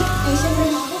lang. Okay,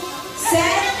 syempre ako.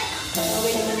 Set!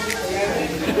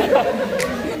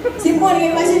 Si Paul,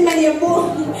 may masin na niya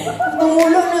po.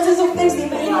 Tumulong na sa subtext, di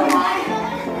ba yun?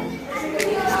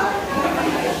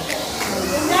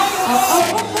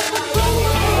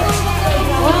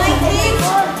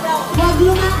 Huwag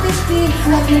lumapit, kids.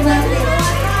 Huwag lumapit.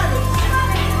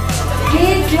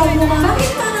 Kids, huwag lumapit.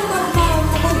 Bakit pa nang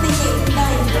mag-makunti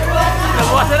kayo?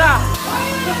 Nabukas na!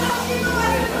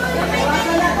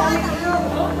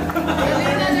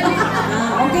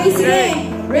 Okay, sige.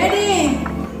 Ready?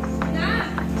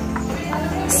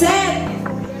 Set.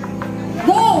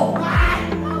 Go!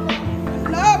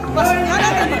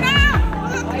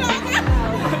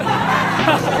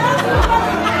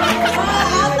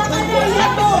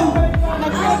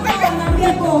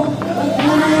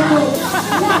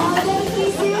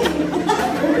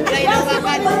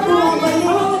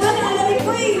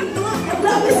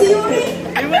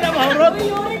 Ay mo na mahurot!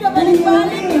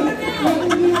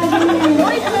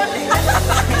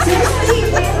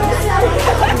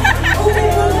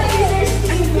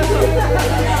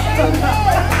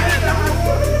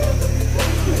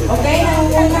 Okay,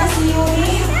 nangunguna si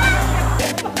Yuri.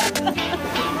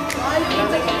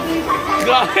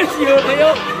 Grabe si Yuri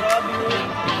yun!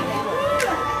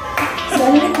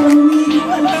 Sana kung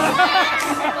humihiwan.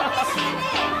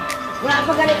 Wala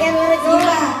pa galit yan, Yuri.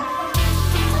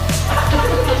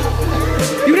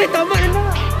 Yuri, tama na na!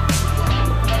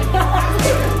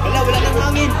 Wala nang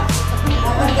hangin!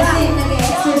 Dapat kasi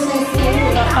nag-exercise kayo.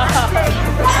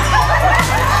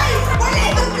 Ay! Wala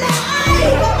itong blay!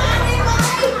 Pamani mo!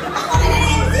 Ako na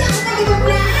na-MC ako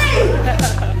nag-blay!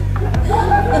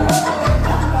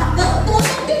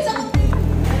 Tumusok din sa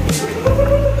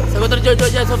Sagot na Jojo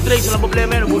dyan, soft drinks, walang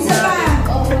problema yan. isa pa.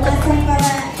 O, bukasan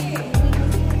para.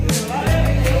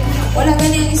 Wala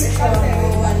ganyan straw.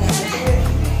 Wala.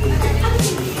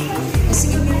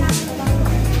 Sige.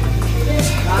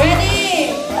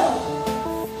 Ready!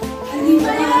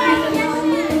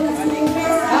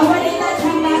 Bawal itouch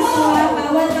ang baso, ha?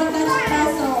 Bawal itouch ang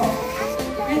baso.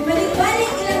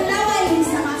 Nagbalik-balik ilang laway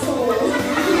sa kaso.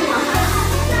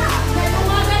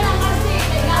 Natungagan na kasi.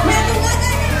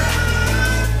 Natungagan na!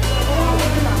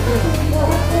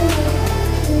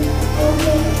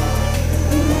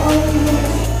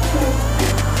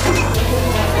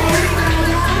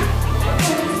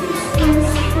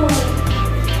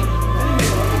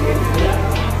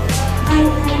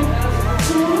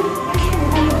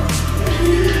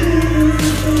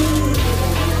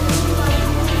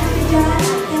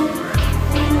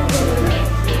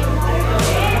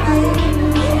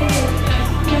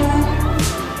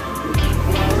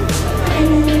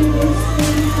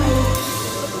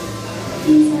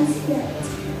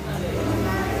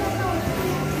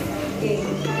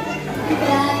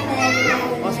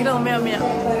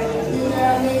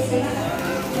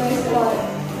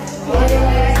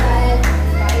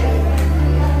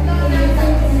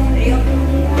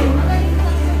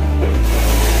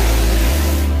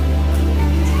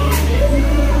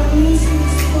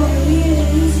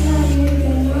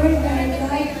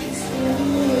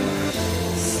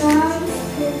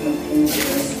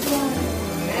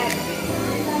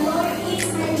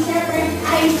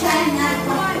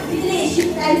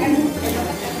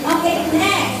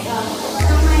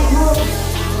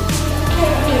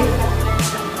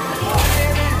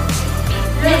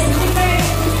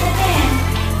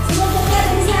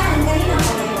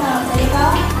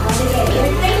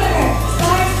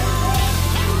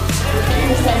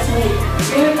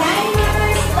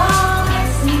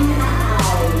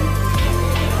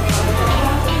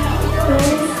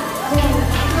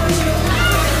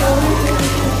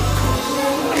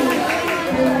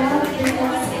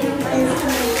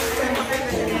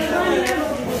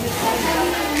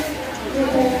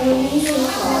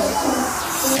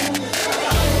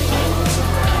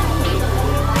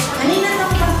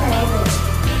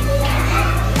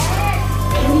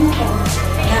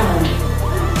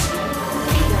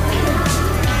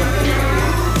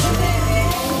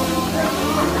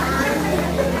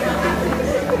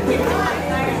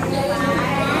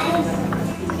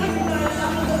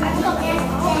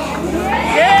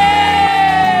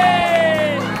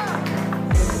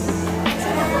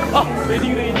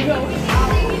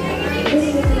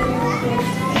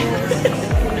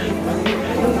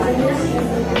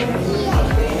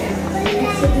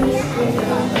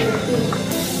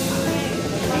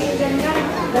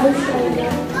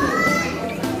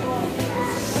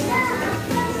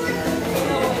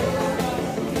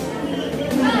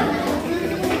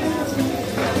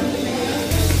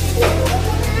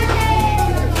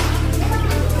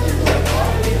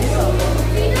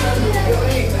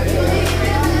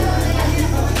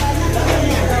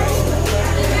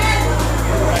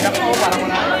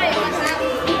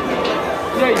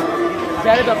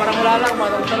 Jadi ito, parang wala lang,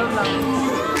 marang-taron lang.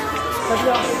 Sabi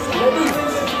ako, Daddy,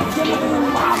 bigyan mo ko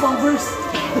ng mahabang verse.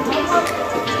 Bigyan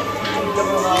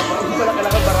mo ng mahabang. Hindi pala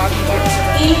kailangan maraming verse.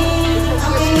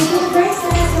 Okay, good verse.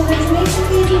 Congratulations,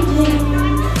 baby Jim.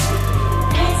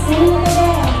 Next, sino na ba?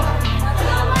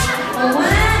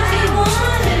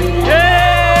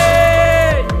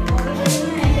 Yay!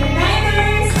 The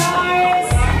timer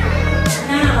starts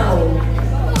now.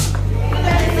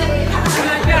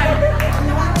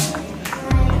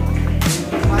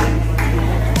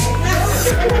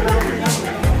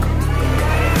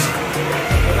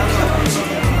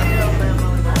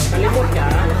 Kalimot ka?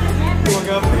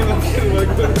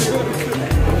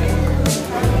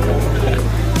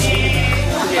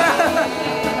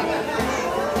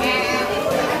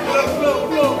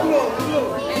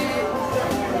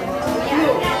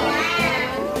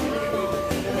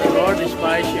 The Lord is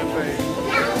my shepherd.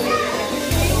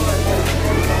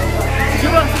 Sige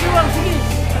bang, sige.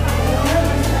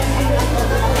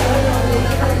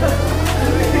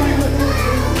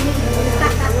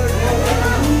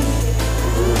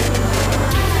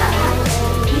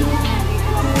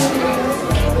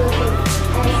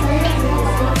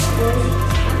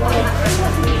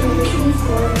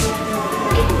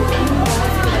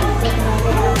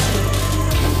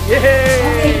 Yay!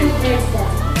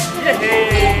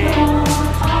 Yay!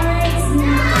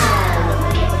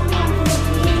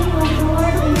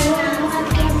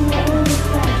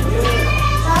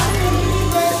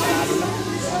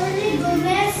 Surely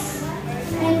goodness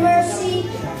and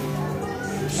mercy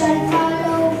shall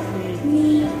follow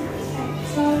me,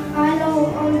 shall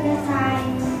follow all the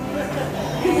time.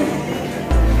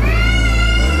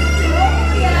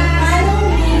 Follow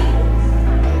me.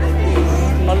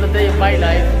 All the day of my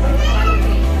life.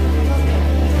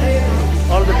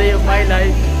 All the day of my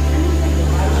life.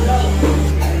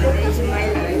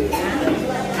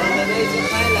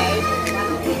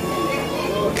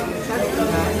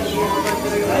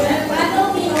 Follow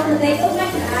me all the day of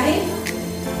my life.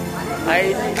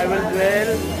 I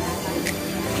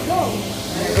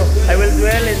will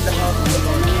dwell in the house of the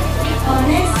Lord.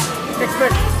 Next. Next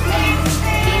verse.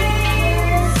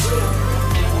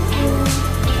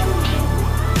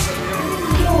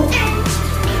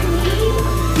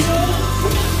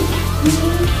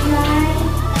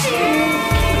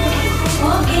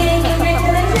 Okay,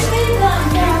 congratulations, Gensan.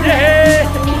 Yay!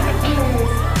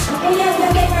 Okay, yes,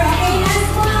 okay,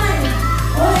 last one.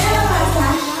 Oh, hello, Pasa.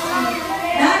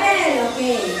 Daniel,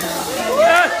 okay.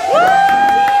 Yes!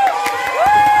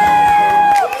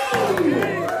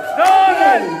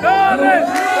 Doran!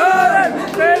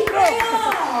 Pedro!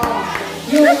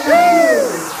 Your timer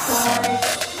starts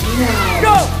now.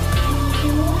 Go!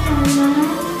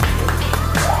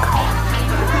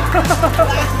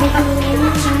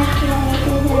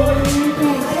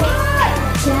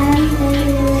 John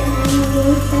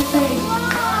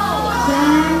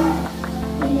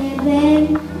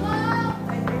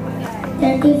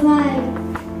 11:35.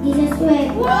 Jesus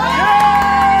wept.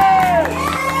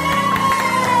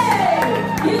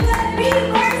 You got 3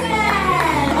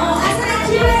 person. Oh, asa na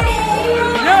children?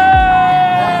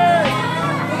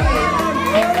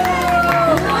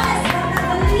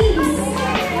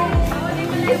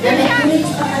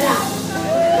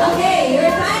 Okay,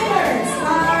 your timer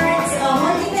starts. Oh,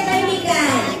 holding the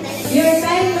kaibigan. Your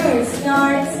timer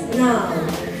starts now.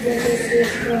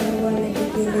 Holding the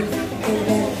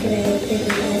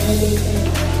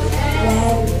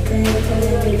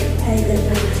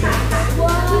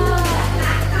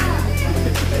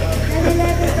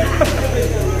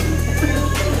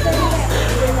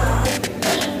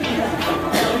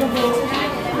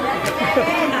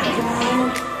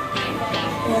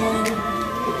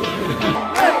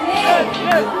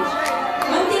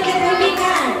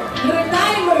kaibigan. Your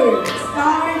timer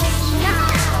starts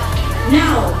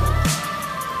now.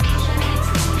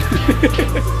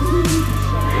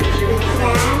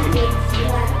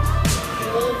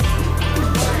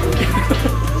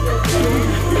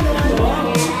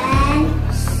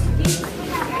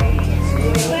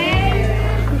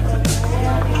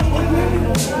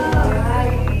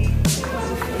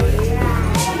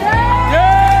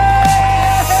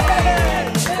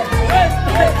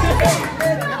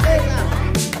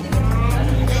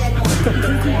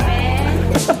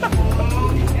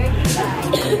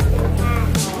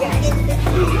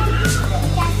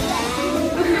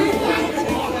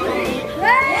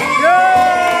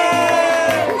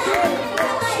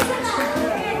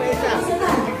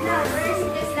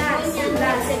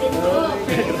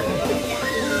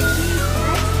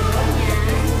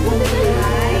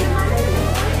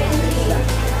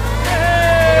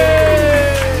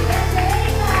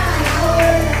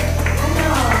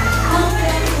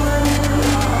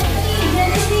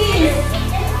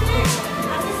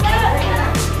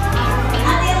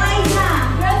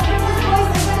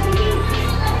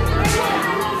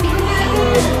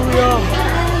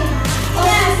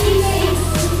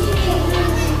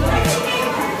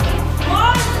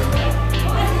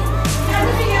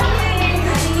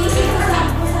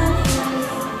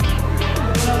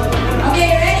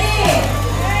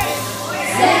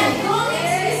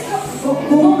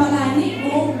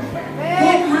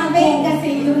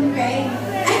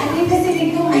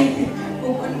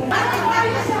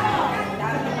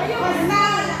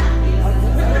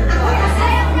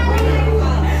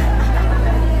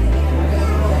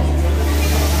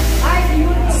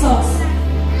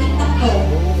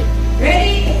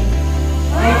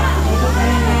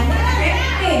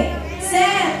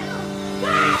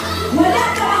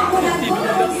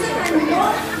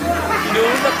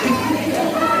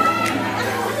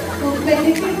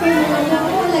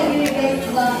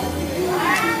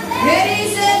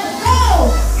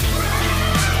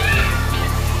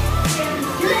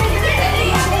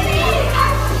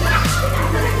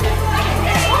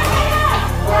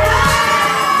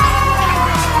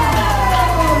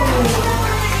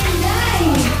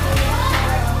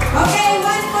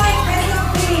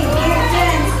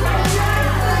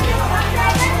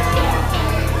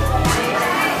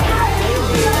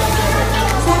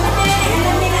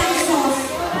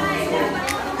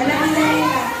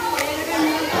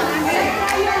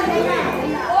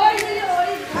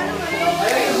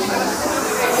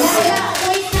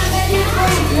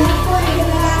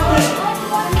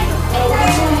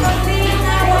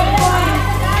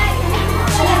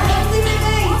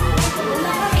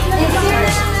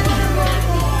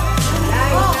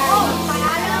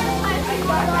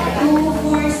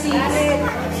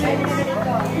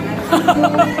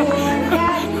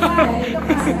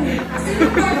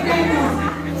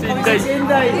 Sinday.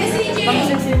 Sinday.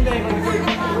 Pangsin Sinday.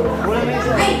 Wala na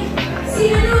isa. Ay!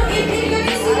 Sino no? Ito ka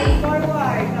na si...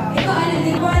 Ito, ano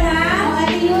din ko na?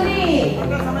 Ate Yuri.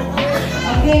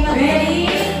 Okay,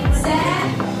 ready, set.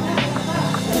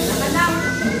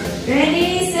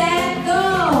 Ready, set, go!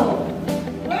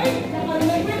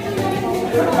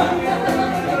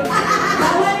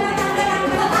 Bawal mo tanggal ang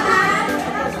katawan.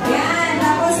 Yan,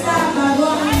 tapos na,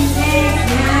 bago ang next.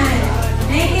 Yan.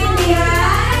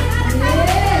 Naintindihan?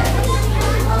 Yes.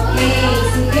 Okay,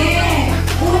 sige.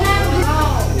 Unang ito.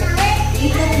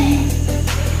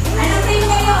 Ano team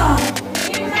kayo?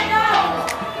 Team Salud.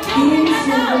 Team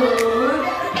Salud.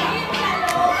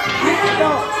 Ano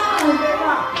ito?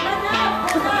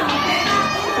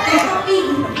 Ito, pig.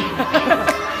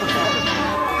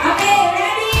 Okay,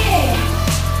 ready?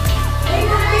 Ay,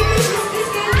 mag-kiss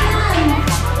kayo naman.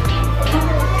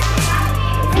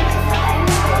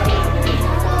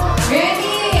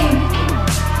 Ready?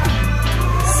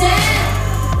 Set.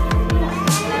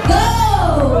 Go!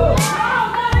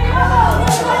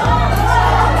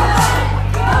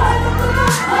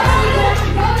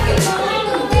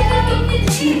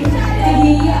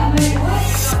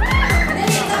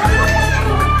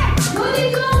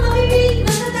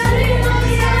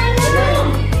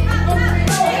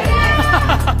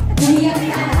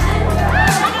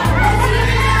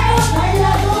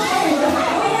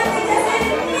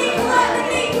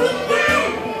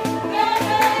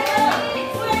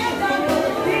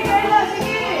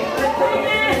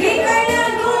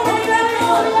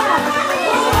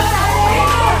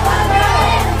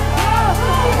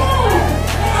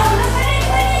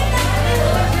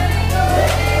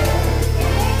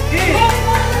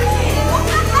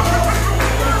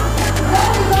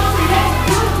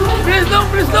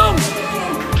 Please don't!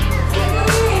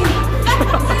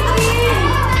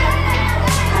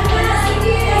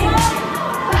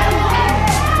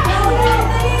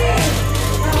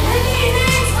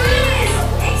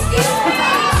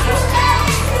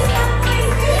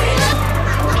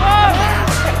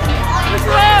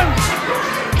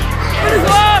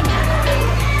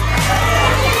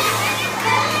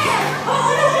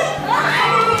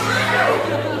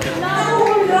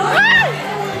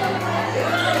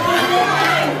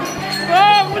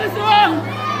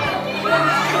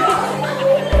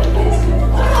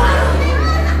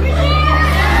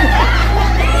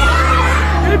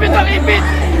 Ipit lang, ipit!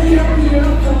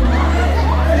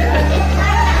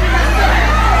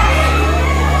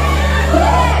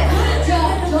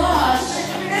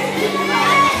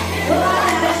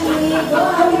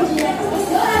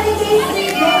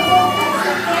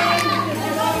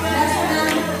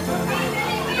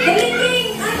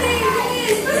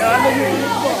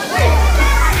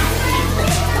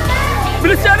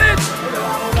 Bilis siya rin!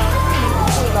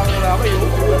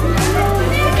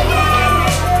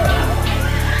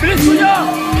 Bilis mo niya!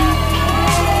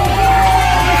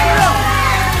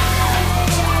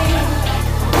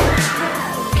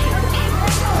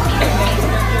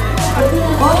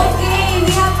 Okay, we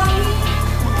have a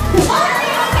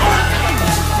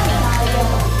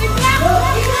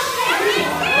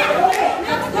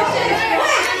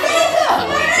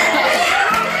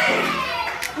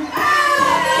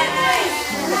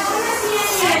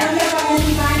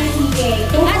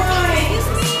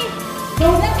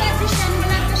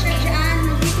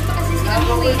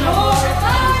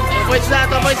Points na,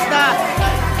 2 points na!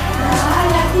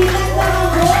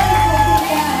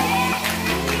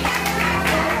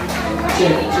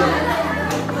 Check.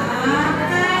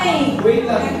 Wait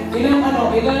lang.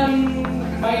 Ilang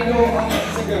Milo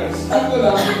sa girls? Tatlo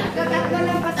lang.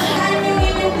 Saan yung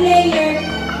inyong player?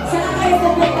 Saan kayo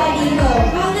pupunta dito?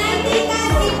 Ang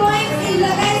 90 points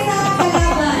ilagay sa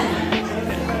kalaban.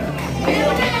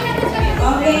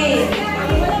 Okay.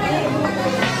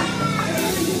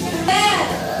 Set,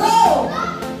 go!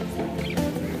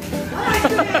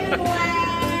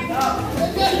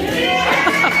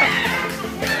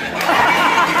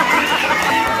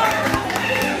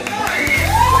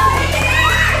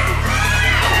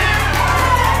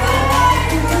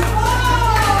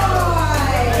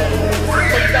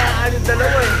 Pagkaan yung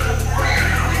dalawa eh.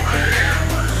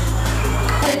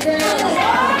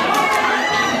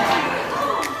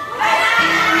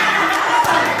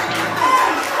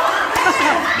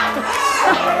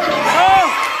 Oh!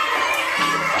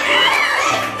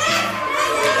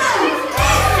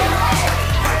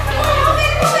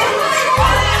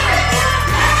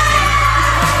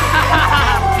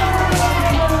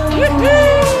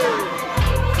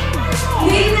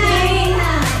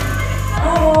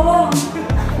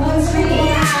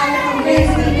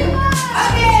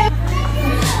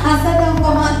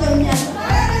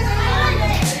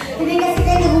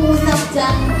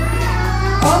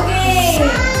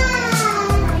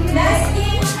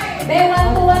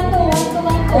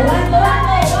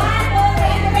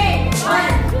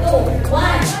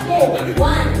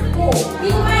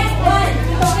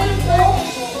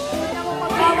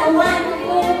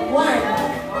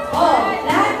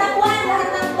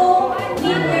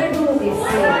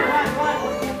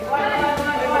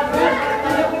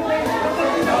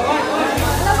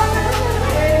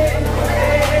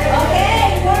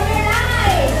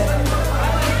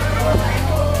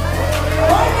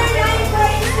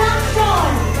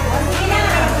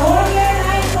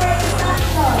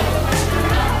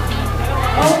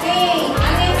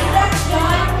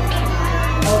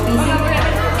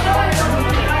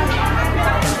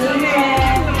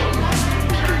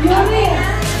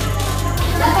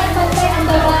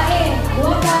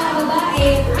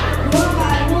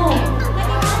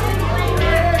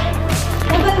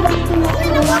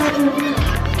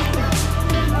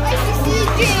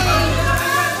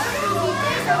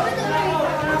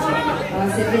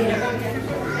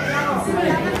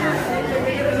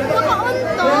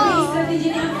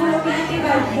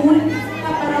 pool.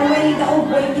 Paparaway, daog,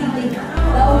 boy, hindi.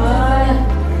 Daog,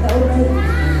 daog.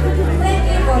 Thank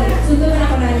you, Paul. Sunod na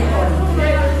ko na niya, Paul.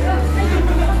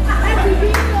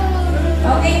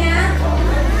 Okay na?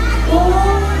 2,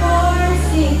 4,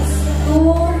 6.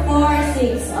 2, 4,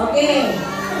 6. Okay.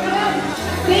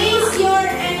 Face your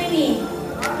enemy.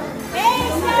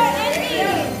 Face your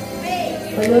enemy.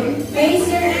 Face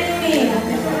your enemy.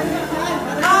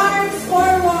 Arms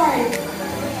forward.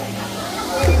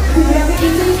 Grabe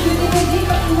dito yung beauty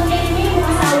pag mo na enemy mo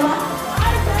kasawa.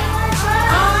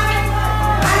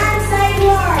 Arms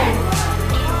sideward.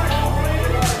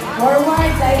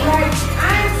 Forward, sideward.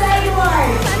 Arms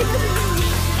sideward.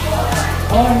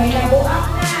 Oh, may nabuak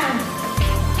na.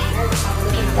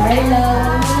 Carlo,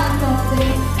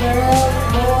 girls,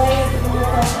 boys,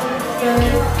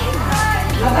 girls.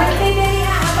 Abante din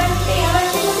na, abante mo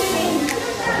din.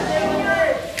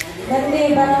 Abante,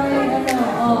 parang ano,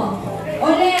 oh.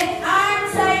 Ulit, arm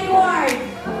sideward.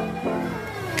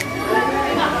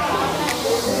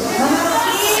 Mga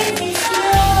kids,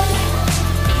 excuse.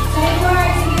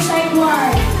 Sideward, sige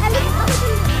sideward.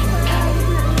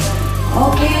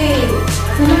 Okay.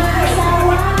 Sa mga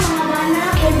asawa, mga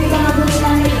anak, pwede ba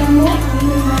mabulitan na ito mo?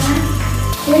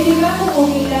 Pwede ba kung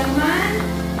okay lang man?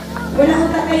 Wala ko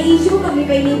takay issue,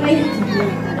 maglipay-lipay.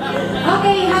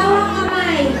 Okay, hawak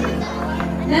kamay.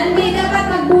 Nandi dapat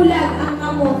magbulag ang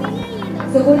kamot.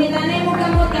 So, kulitanay mo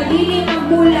kamot, kabili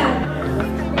magbulag.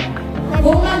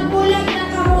 Kung magbulag na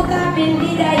kamot,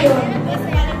 hindi dayon.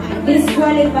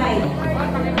 Disqualified.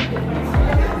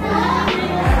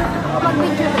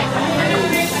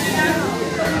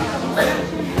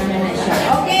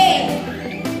 Okay.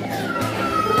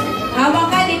 Hawak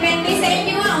ka, depende sa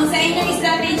inyo. Ang sa inyong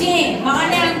strategy.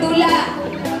 Makana ang tula.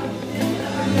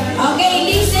 Okay,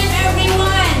 listen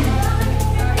everyone.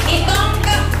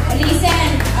 Listen.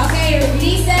 Okay,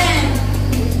 listen.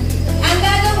 Ang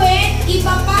gagawin,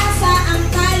 ipapasa ang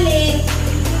tali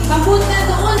papunta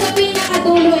doon sa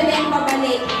pinakadulo at ang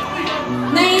pabalik.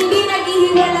 Na hindi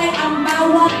naghihiwalay ang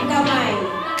bawat kamay.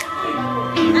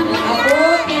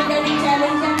 Abot, yung galing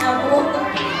challenge yan, abot.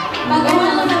 Magawa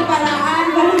mo ng paraan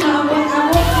para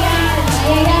maabot-abot yan.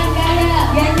 Ayan, kaya.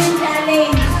 Yan yung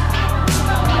challenge.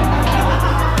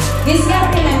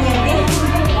 Discarte lang yan, eh.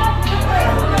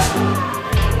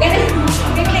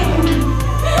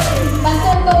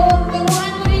 Pastor,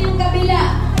 turuan mo rin yung kabila.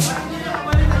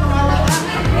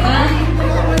 Ha?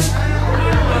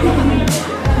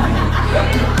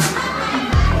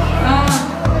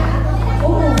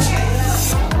 Oo.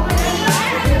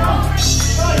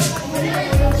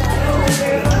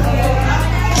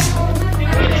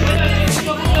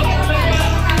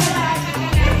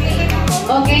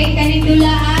 Okay,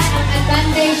 kanitulaan ang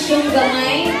advantage yung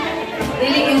gamay,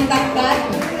 dili yung takbat.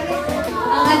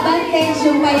 Ang advantage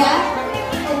yung payat,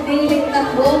 dili yung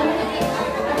takbo.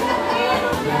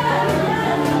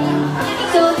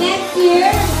 So next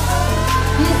year,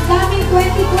 this coming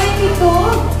 2022,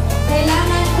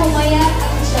 kailangan pumayat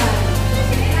ang siya.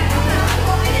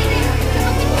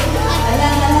 Hala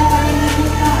pa rin ang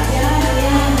mukha.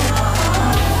 Yan.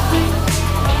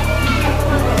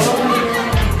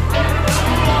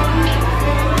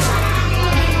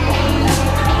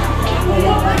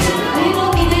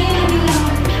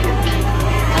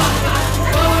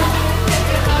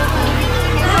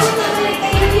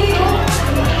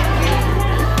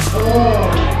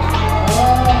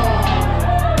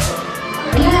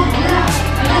 Hala.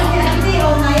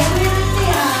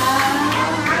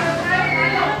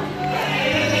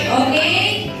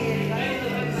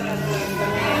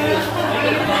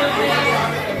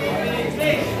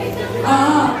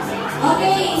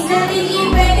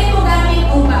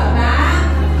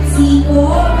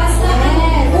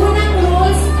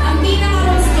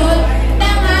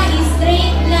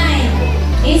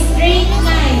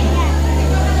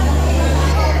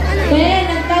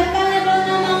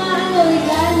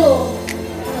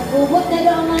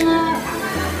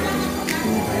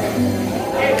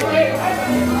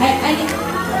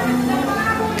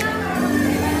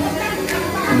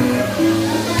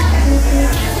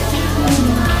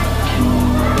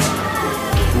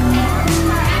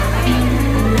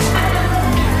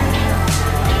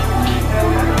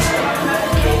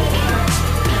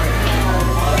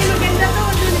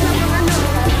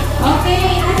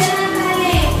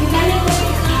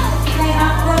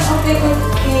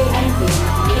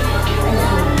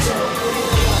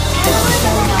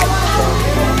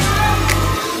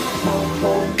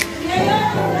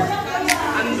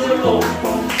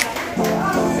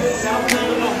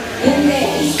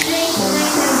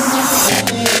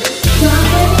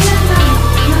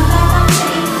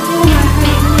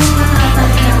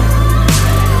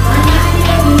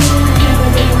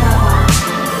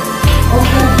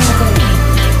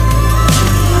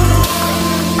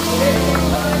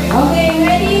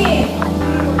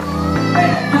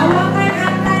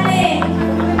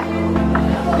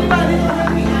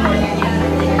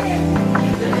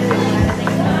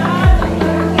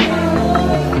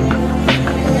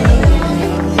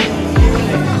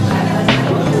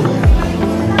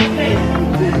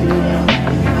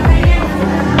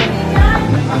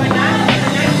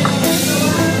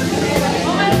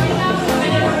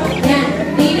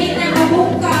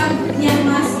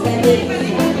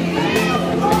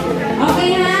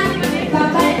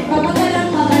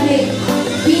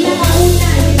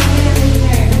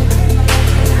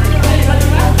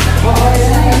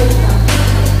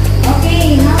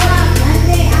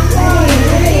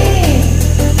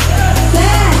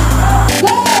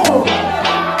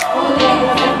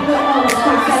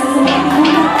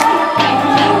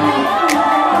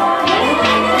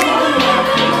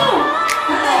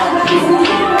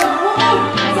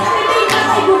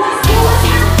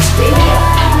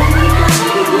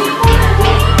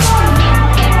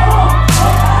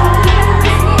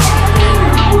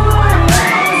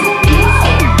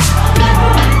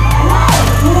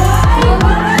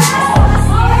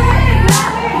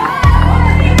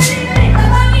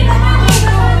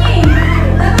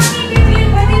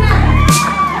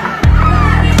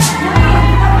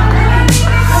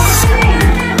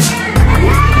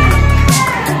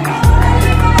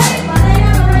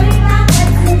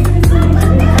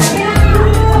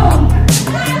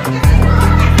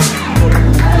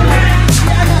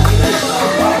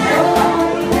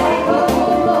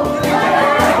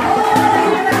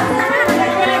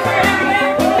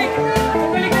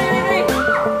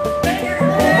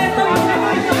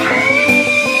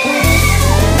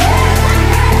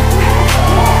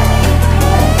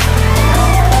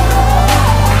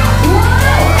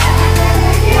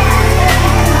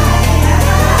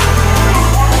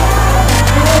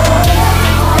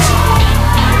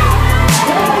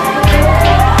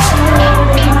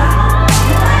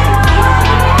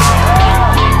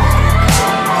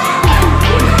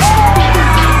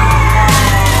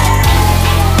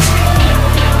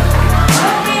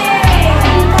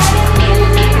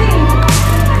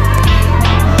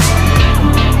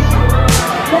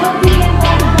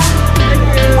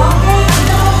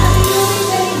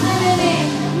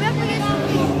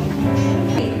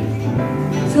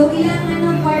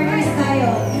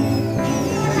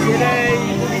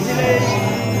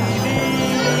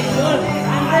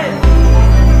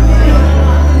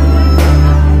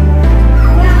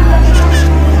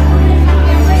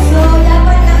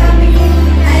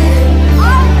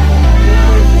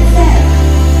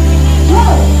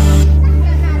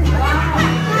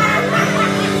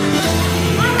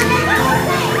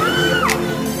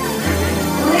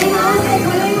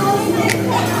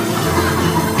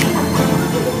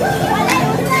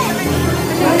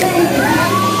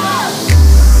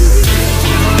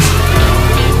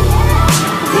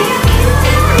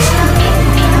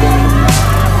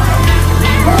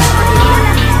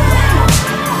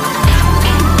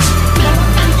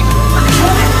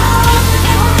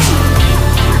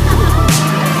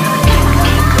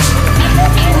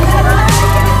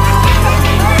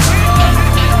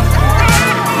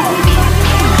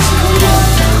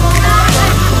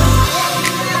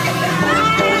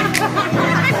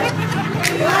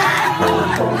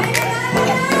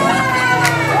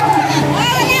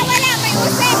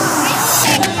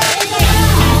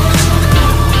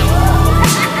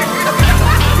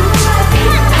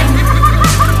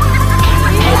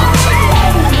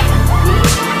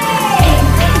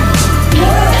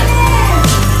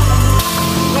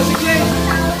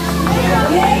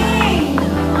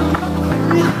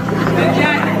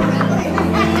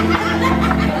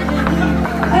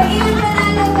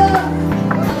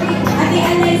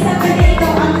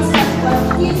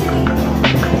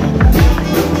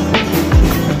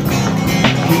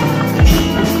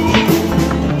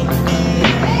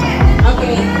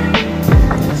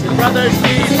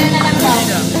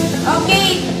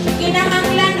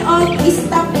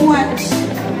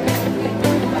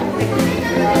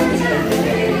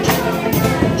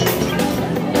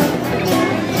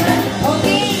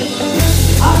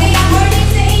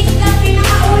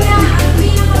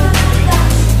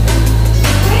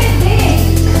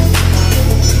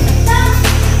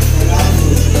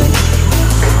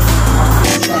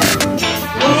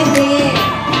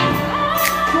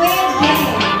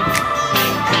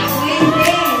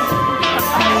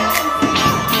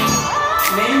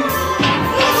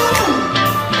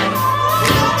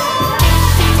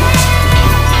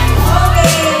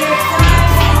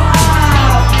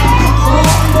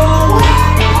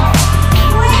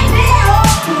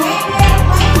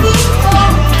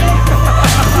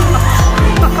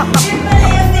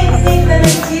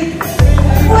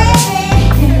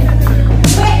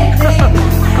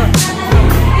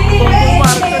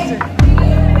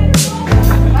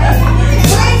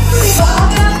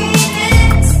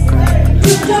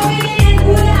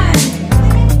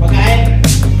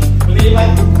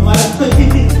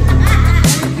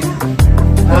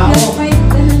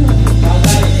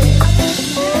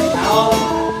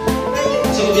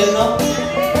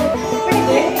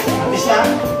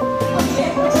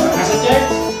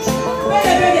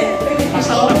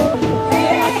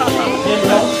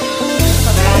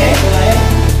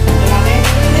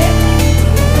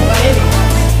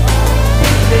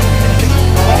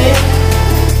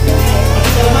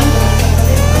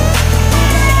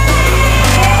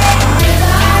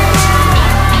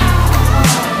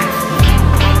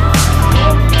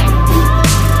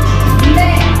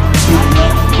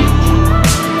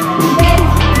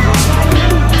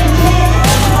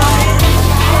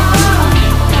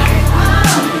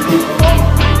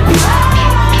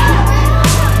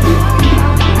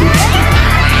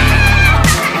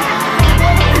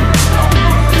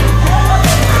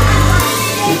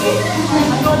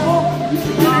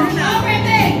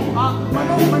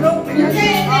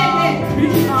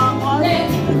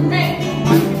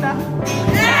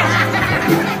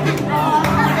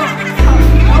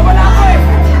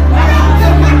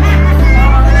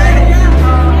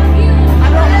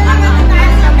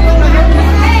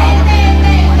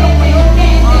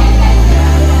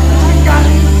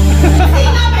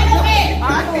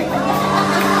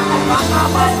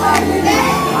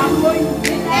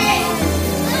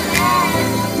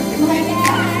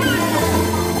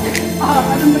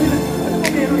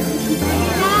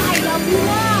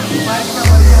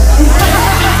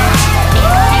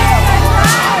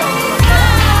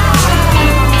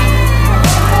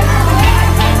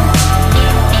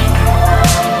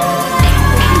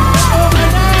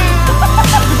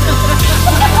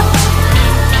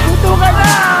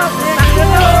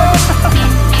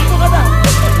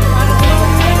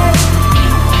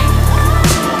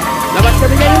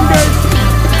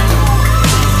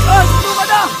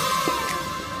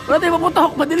 Wala tayo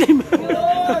maputok, madilim.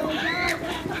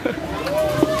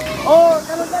 Oh,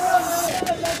 talon-talon.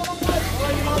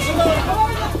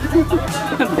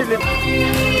 Madilim.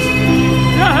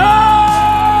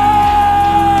 Yahay!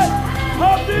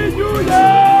 Happy New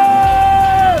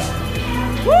Year!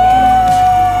 Woo!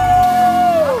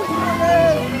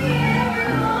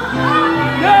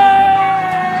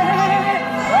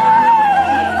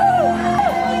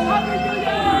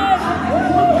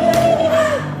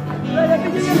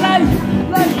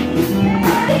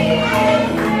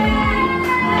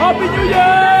 Happy New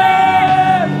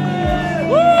Year!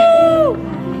 Woo!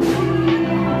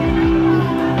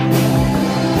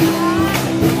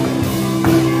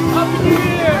 Happy New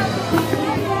Year!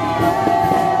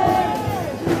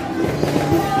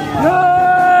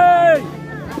 Yay!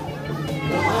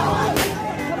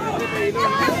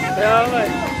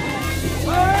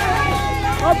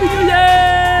 Happy New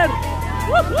Year!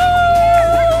 Woohoo!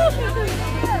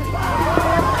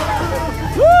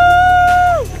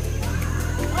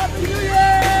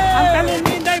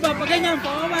 Ganyan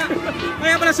po,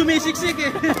 kaya pala sumisiksik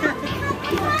eh.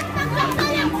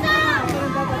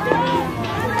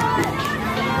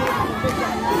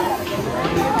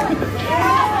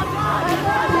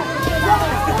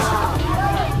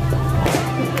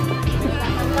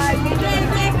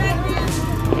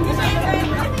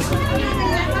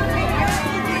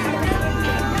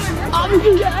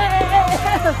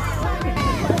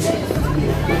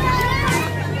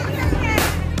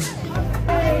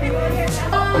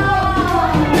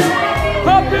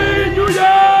 Happy New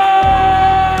Year!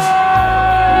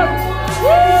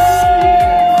 Woo!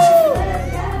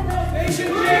 Thank you,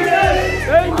 Jesus!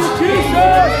 Thank you,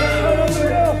 Jesus!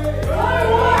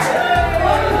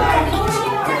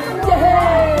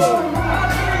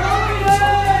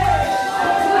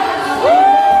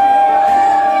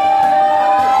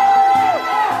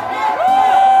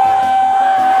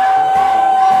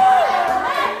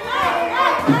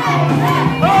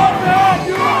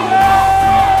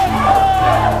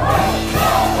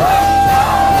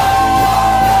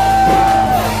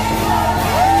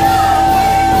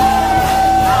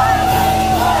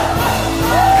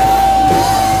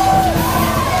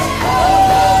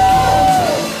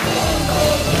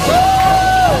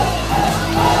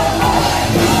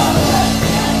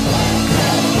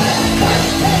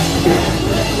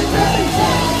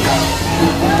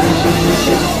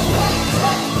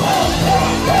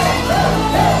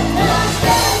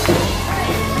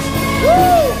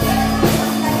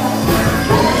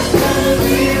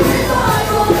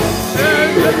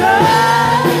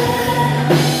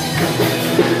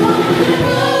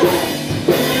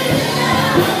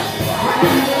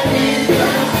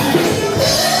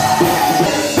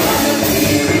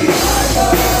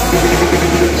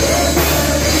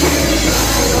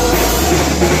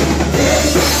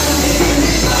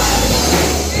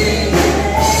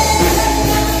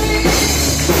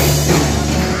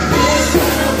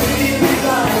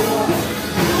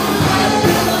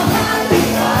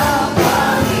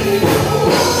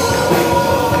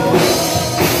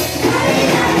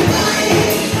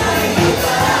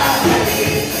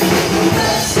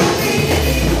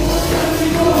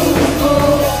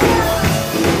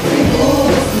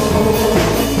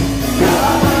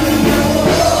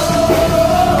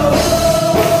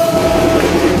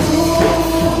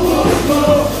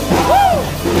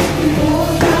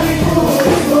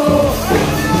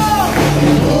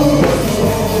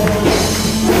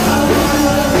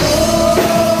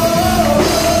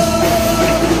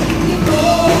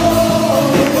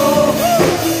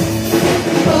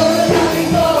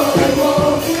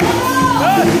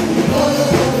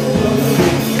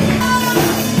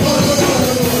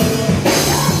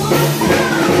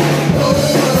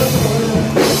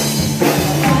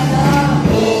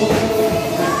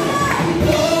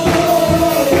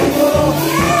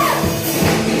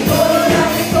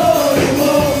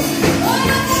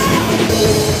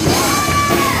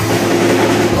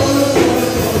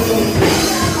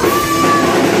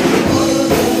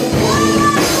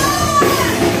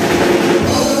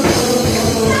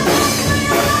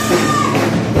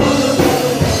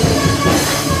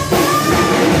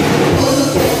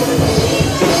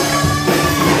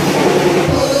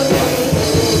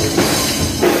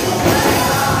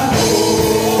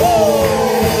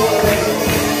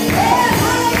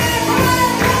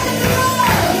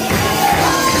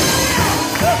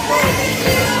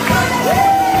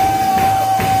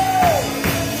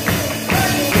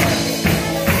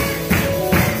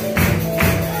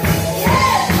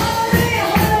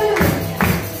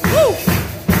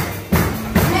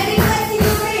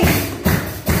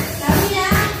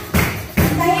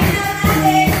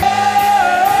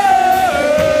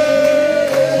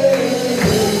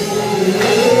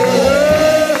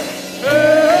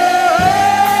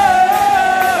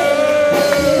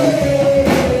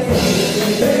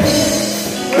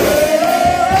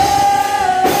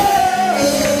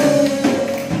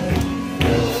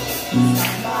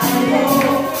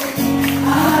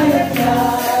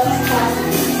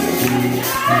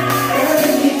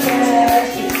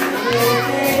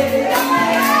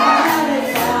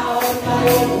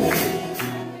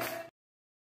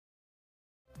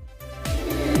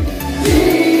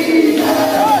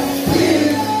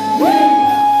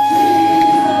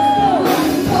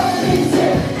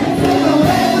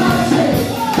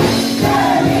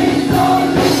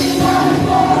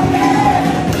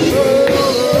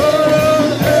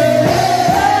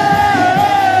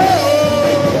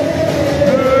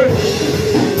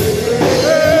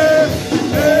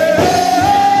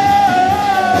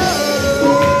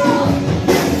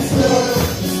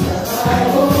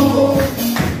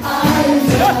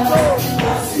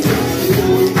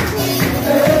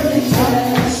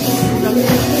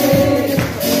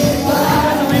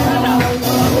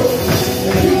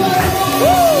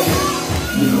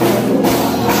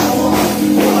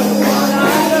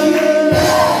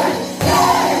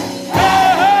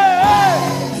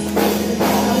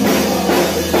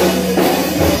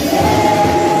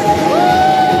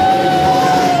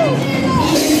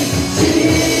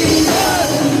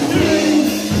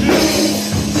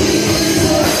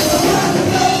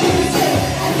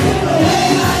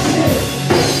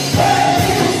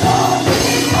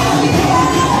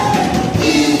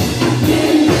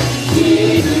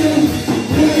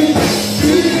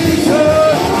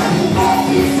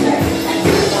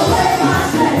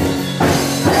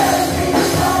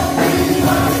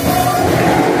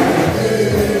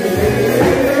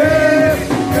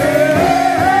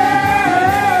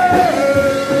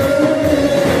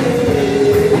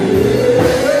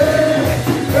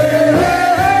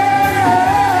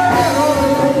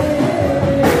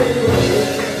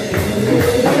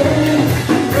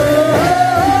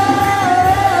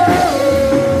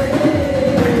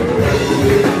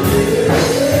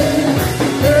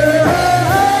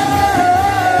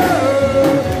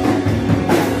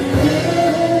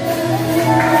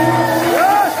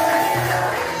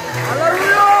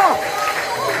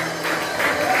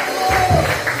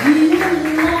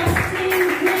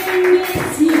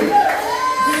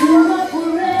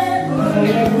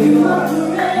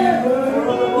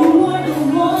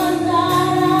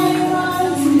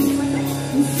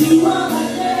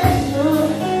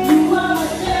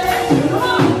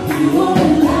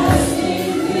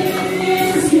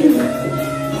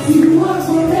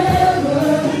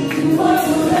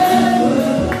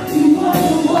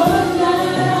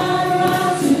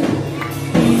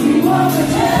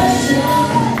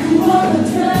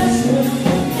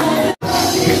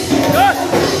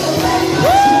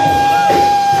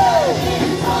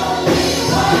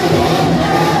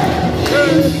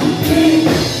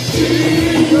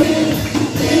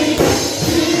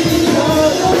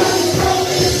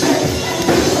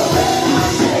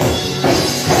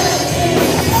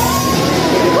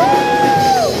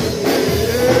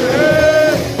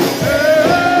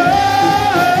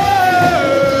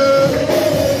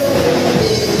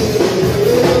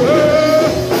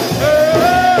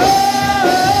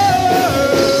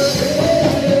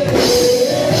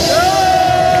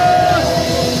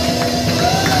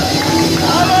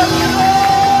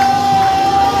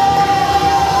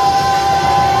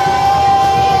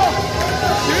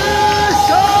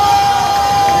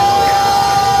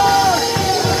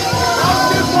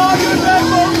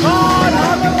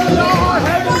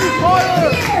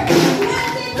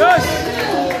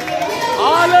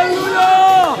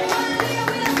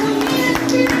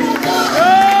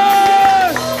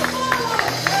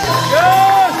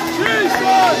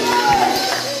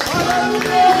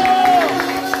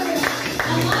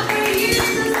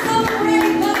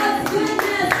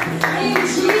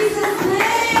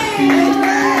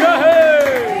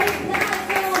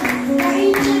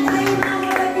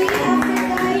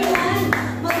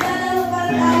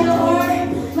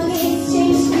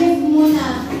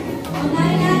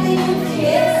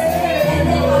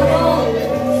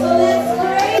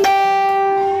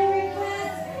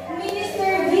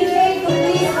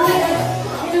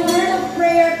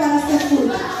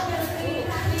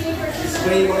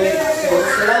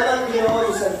 Salamat Ginoo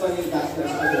sa pagpapalitas sa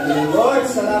atin. Lord,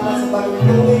 salamat sa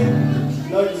pagtulong.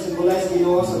 Lord, symbolize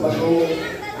Ginoo sa bagong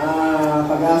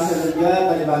pag-asa, Lord God,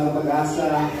 panibagong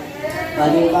pag-asa,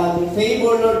 panibagong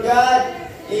favor, Lord God.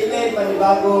 Amen,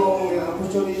 panibagong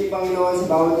opportunity, Panginoon, sa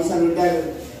bawat isa, Lord God.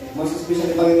 Most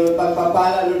especially, Panginoon,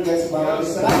 pagpapala, Lord God, sa bawat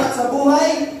isa. Salamat sa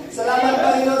buhay. Salamat,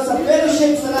 Panginoon, sa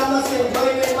fellowship. Salamat sa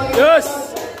enjoyment, Panginoon. Yes!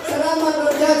 Salamat,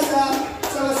 Lord God,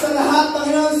 sa lahat,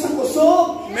 Panginoon, sa kusog.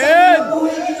 Amen! Sa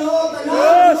buhay, Ginoo, talagang,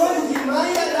 Yes! Lord,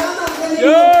 himaya lamang kanino.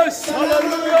 Yes! Salamat,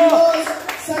 Hallelujah! Diyos.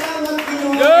 Salamat,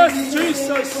 Ginoo. Yes,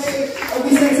 Jesus! Ang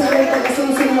bisan sa aming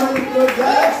pagkasunod, Lord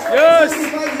God. Yes!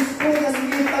 Sanctify this food na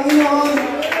sige, Panginoon.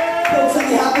 Kung sa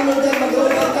ihapon, Lord God,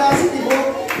 mag-Lord ka sa tibok.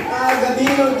 Gabi,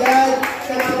 Lord God.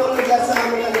 Kanamo, Lord God, sa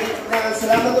aming nalitan.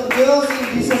 Salamat, Lord Diyos. In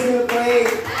Jesus' name we pray.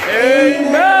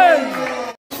 Amen!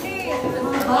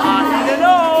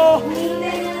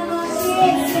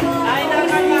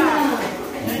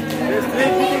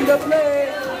 Distributing the plate.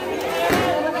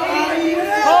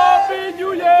 Happy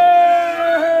New Year!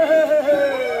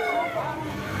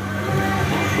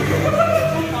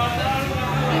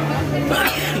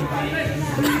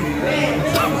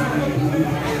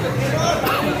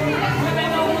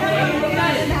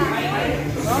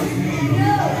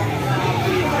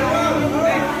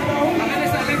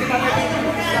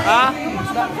 Ha?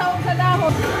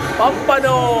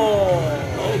 Pampano!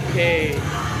 Okay.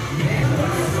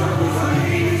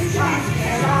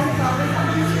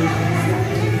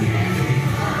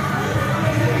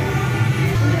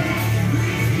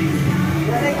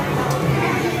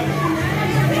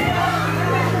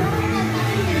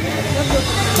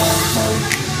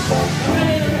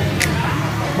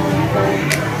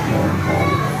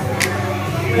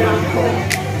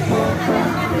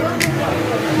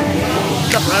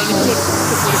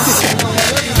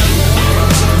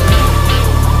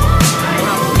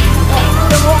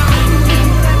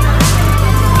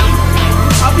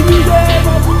 Happy New Year,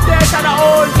 mga bunte! Sana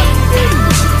all!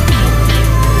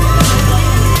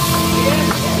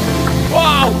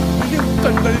 Wow!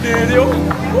 Ganda ni Nelio!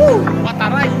 Woo!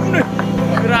 Mataray!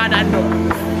 Pagiranan no!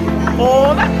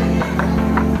 Oo na!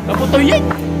 Naputoyin!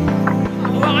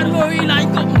 Hawakan mo, ilahin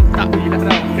ko! Tapila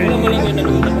na! Kailan mo lang yun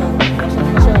nalunan mo? Wasak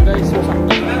na siya guys, wasak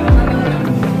na.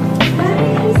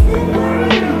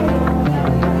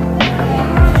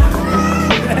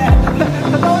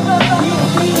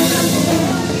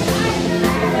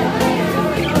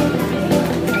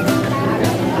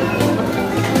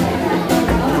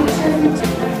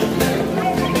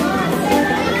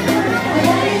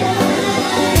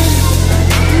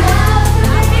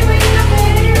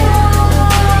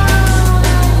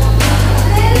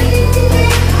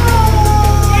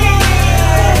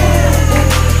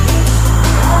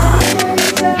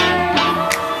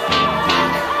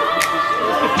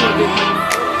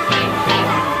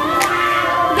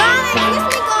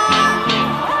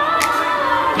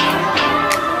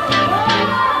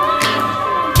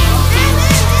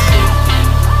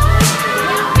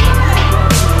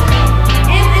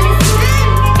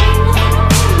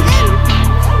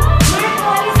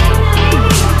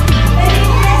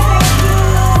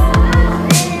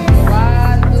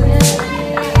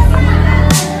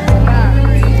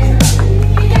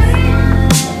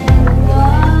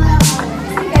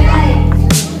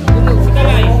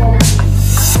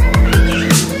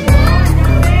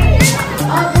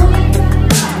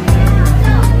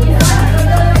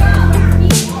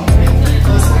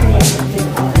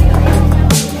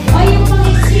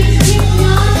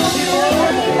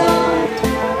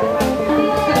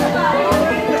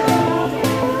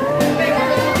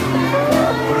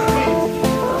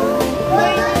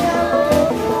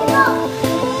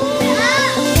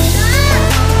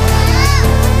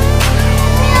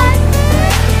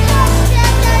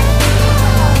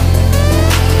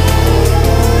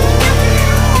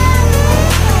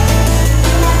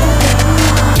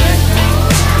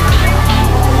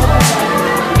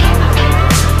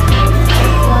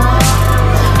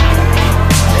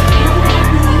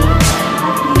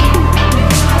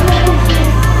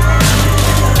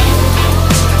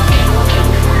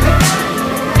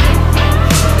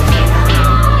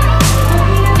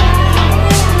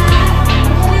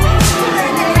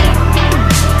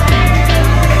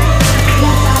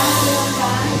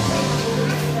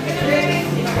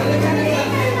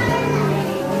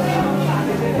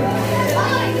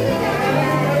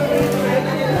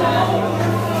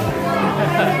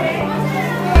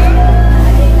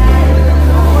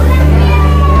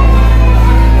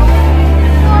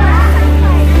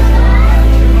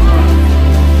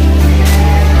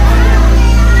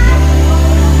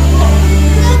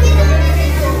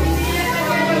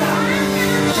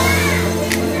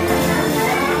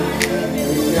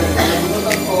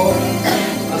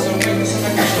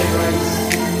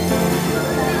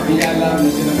 Hindi alam na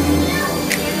sila ng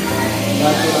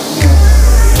dati ako.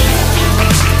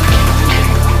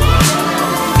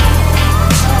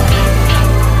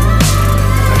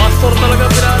 Pastor talaga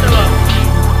pinada ba?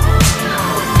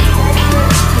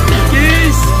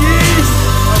 Kiss! Kiss!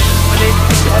 Kiss!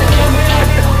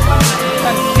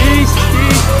 Kiss!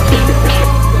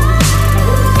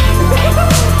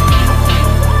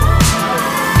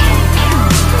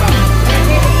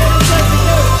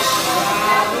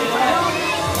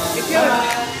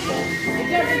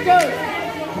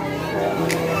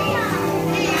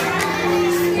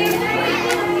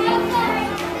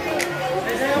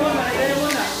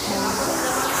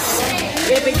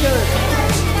 Picture.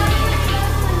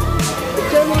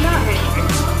 Picture muna.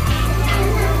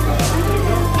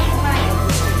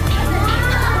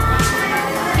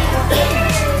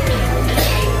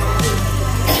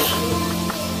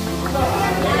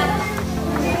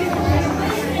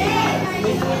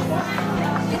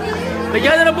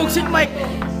 Bigyan na ng bugsik, Mike.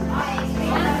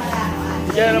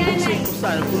 Bigyan na ng bugsik.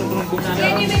 Saan? Punong-punong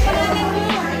bugsik.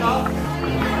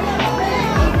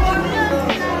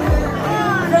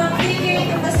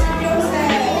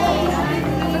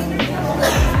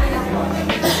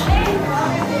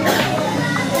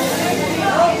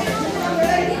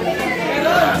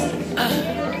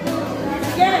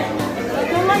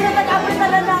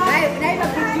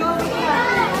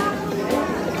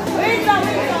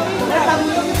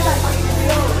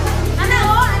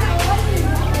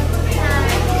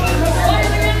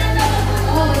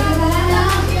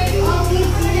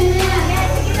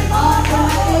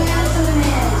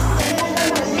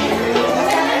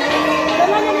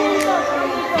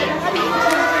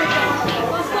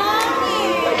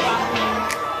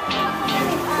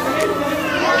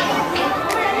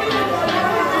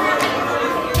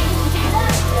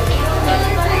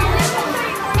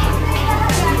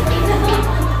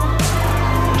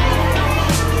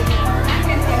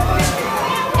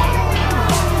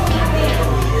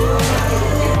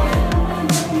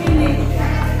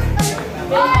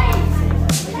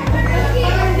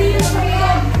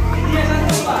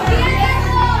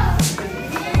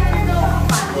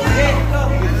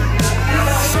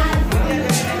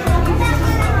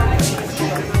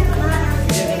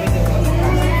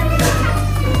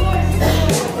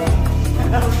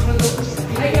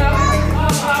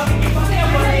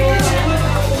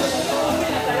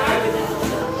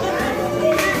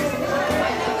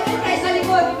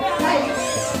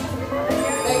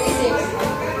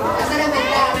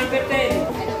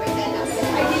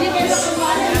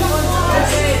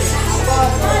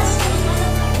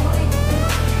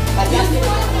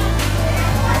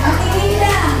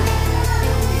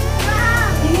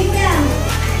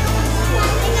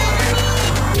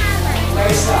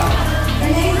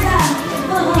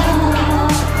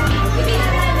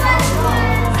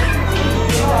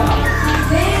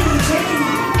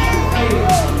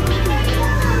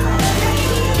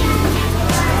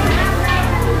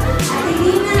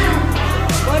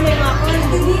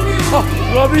 Oh,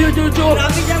 grabe yun, Jojo.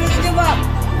 Grabe siya mo siya ba?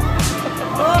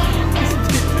 Oh.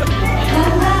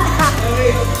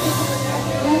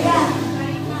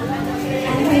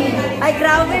 Ay,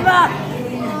 grabe ba?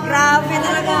 Grabe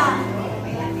talaga.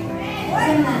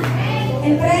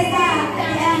 Empresa.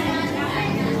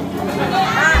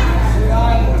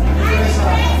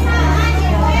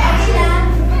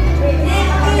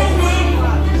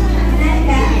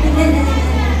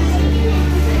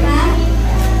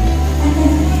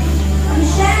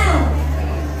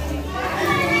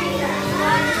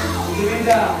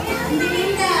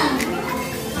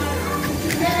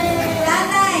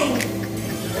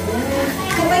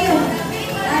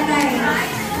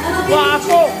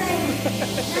 Guwapo!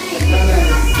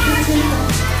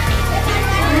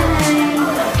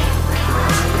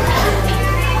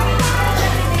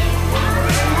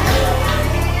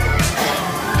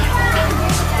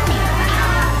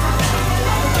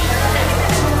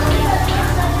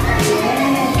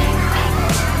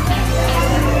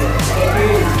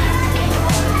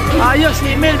 Ayos,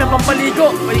 email na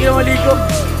pampaligo. Pwede ka maligo.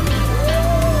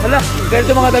 Hala,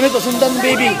 ganito mga damit. Sundan,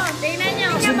 baby.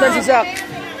 Sundan si Zach.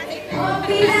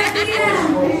 Pila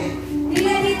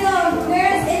dito.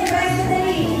 Girls in private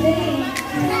dali.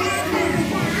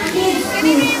 Kids.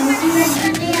 Pila.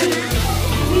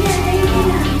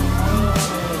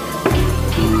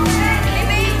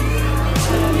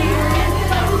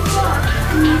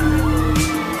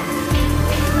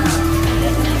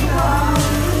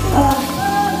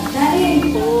 Dali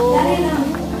lang.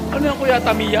 Ano yan, Kuya?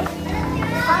 Tamiya?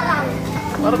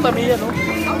 Parang Tamiya, no?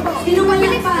 Sino wala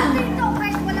pa?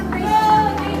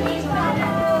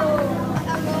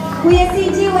 Kuya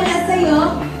CJ, wala sa'yo?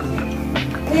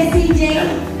 Kuya CJ,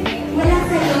 wala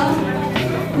sa'yo?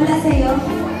 Wala sa'yo?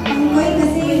 Ang boy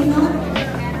kasi yun, no?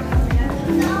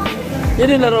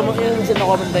 Yan yung laro mo, yan yung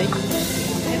sinakommentay.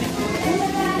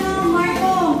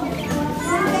 Marco,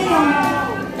 saan kayo?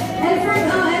 Elford,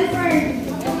 Elford.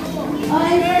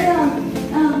 Elford,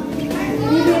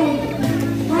 Video.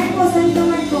 Marco, saan ka,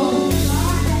 Marco?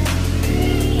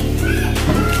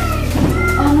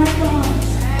 Marco.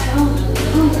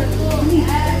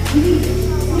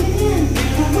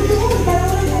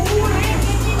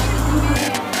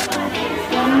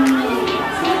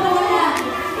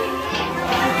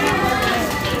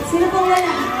 Sino pong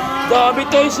wala? Dami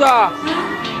to isa.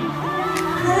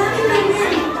 Maraming lang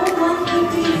yan. 1,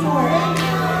 2, 3,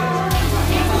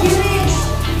 4. Kirich.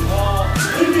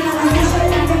 Hindi na kasi siya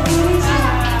lang kay Kirich.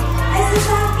 Ay, si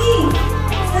Saki.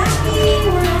 Saki,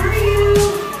 where are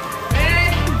you?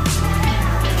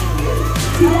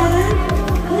 Si Dara?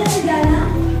 Wala si Dara?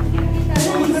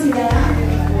 Wala si Dara?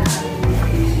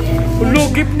 Hulo,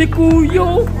 gift ni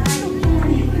Kuya.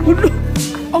 Hulo,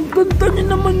 ang ganda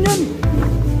niya naman yan.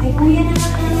 Ay, kuya naman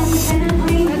ang nakita ng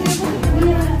ay.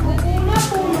 Kuya,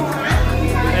 mapuno.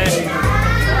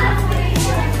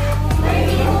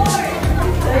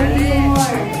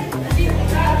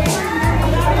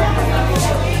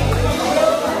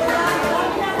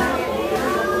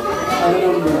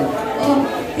 Oh,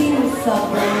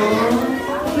 pinsabon.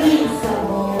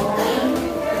 Pinsabon.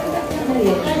 Ano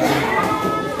yun?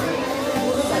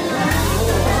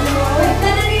 Wait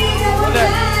na narinig ako,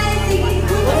 guys!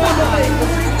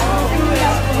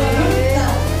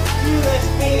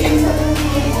 Sige.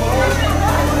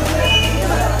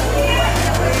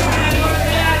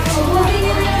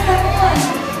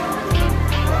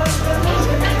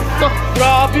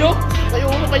 Grabe oh. Kayo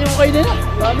na.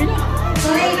 Dami na.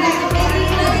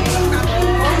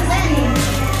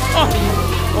 Ah,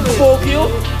 ang pogi oh.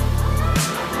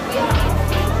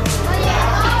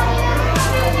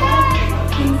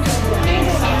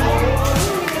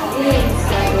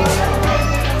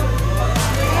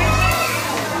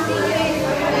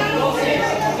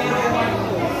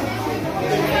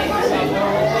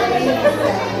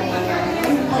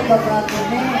 Magbabago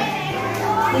na.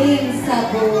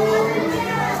 Sabon.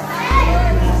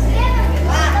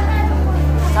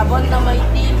 Sabon na may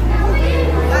team.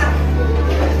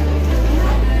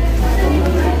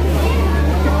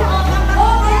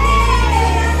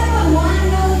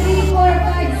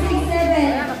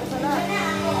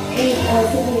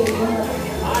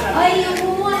 Ay, yung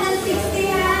kumuha ng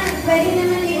 60 ha. Pwede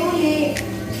naman iuli.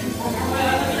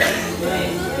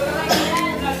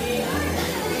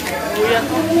 Kuya.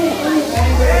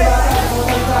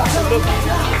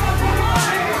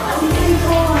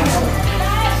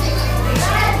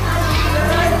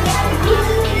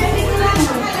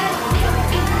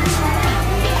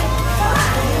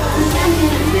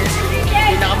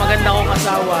 Pinakamaganda kong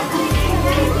asawa.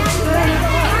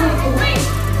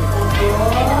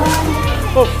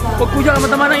 Oh, pag kuya ka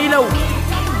matama ng ilaw.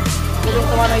 Huwag kang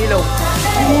tama ng ilaw.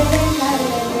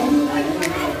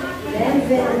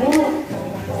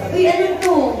 11. Uy, ano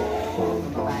to?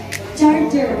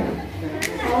 Charger.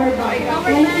 Power bank.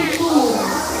 22.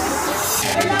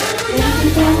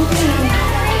 2020.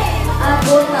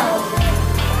 Botaw.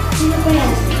 Sino ba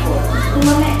yan?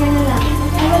 Tumamay ka na lang.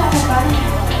 Ay, wala ka ba?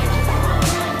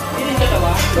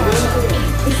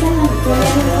 Isa lang. Wala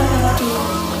na ba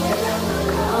nakapin?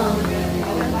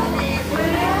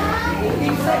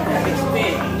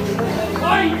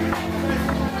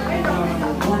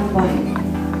 One point.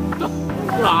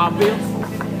 Grabe.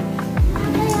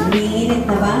 Umiinit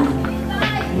na ba?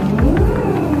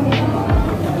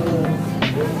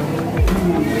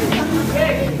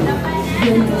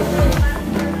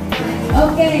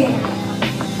 Okay.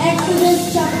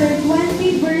 Exodus chapter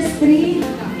 20 verse 3.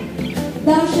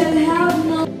 Thou shalt have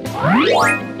no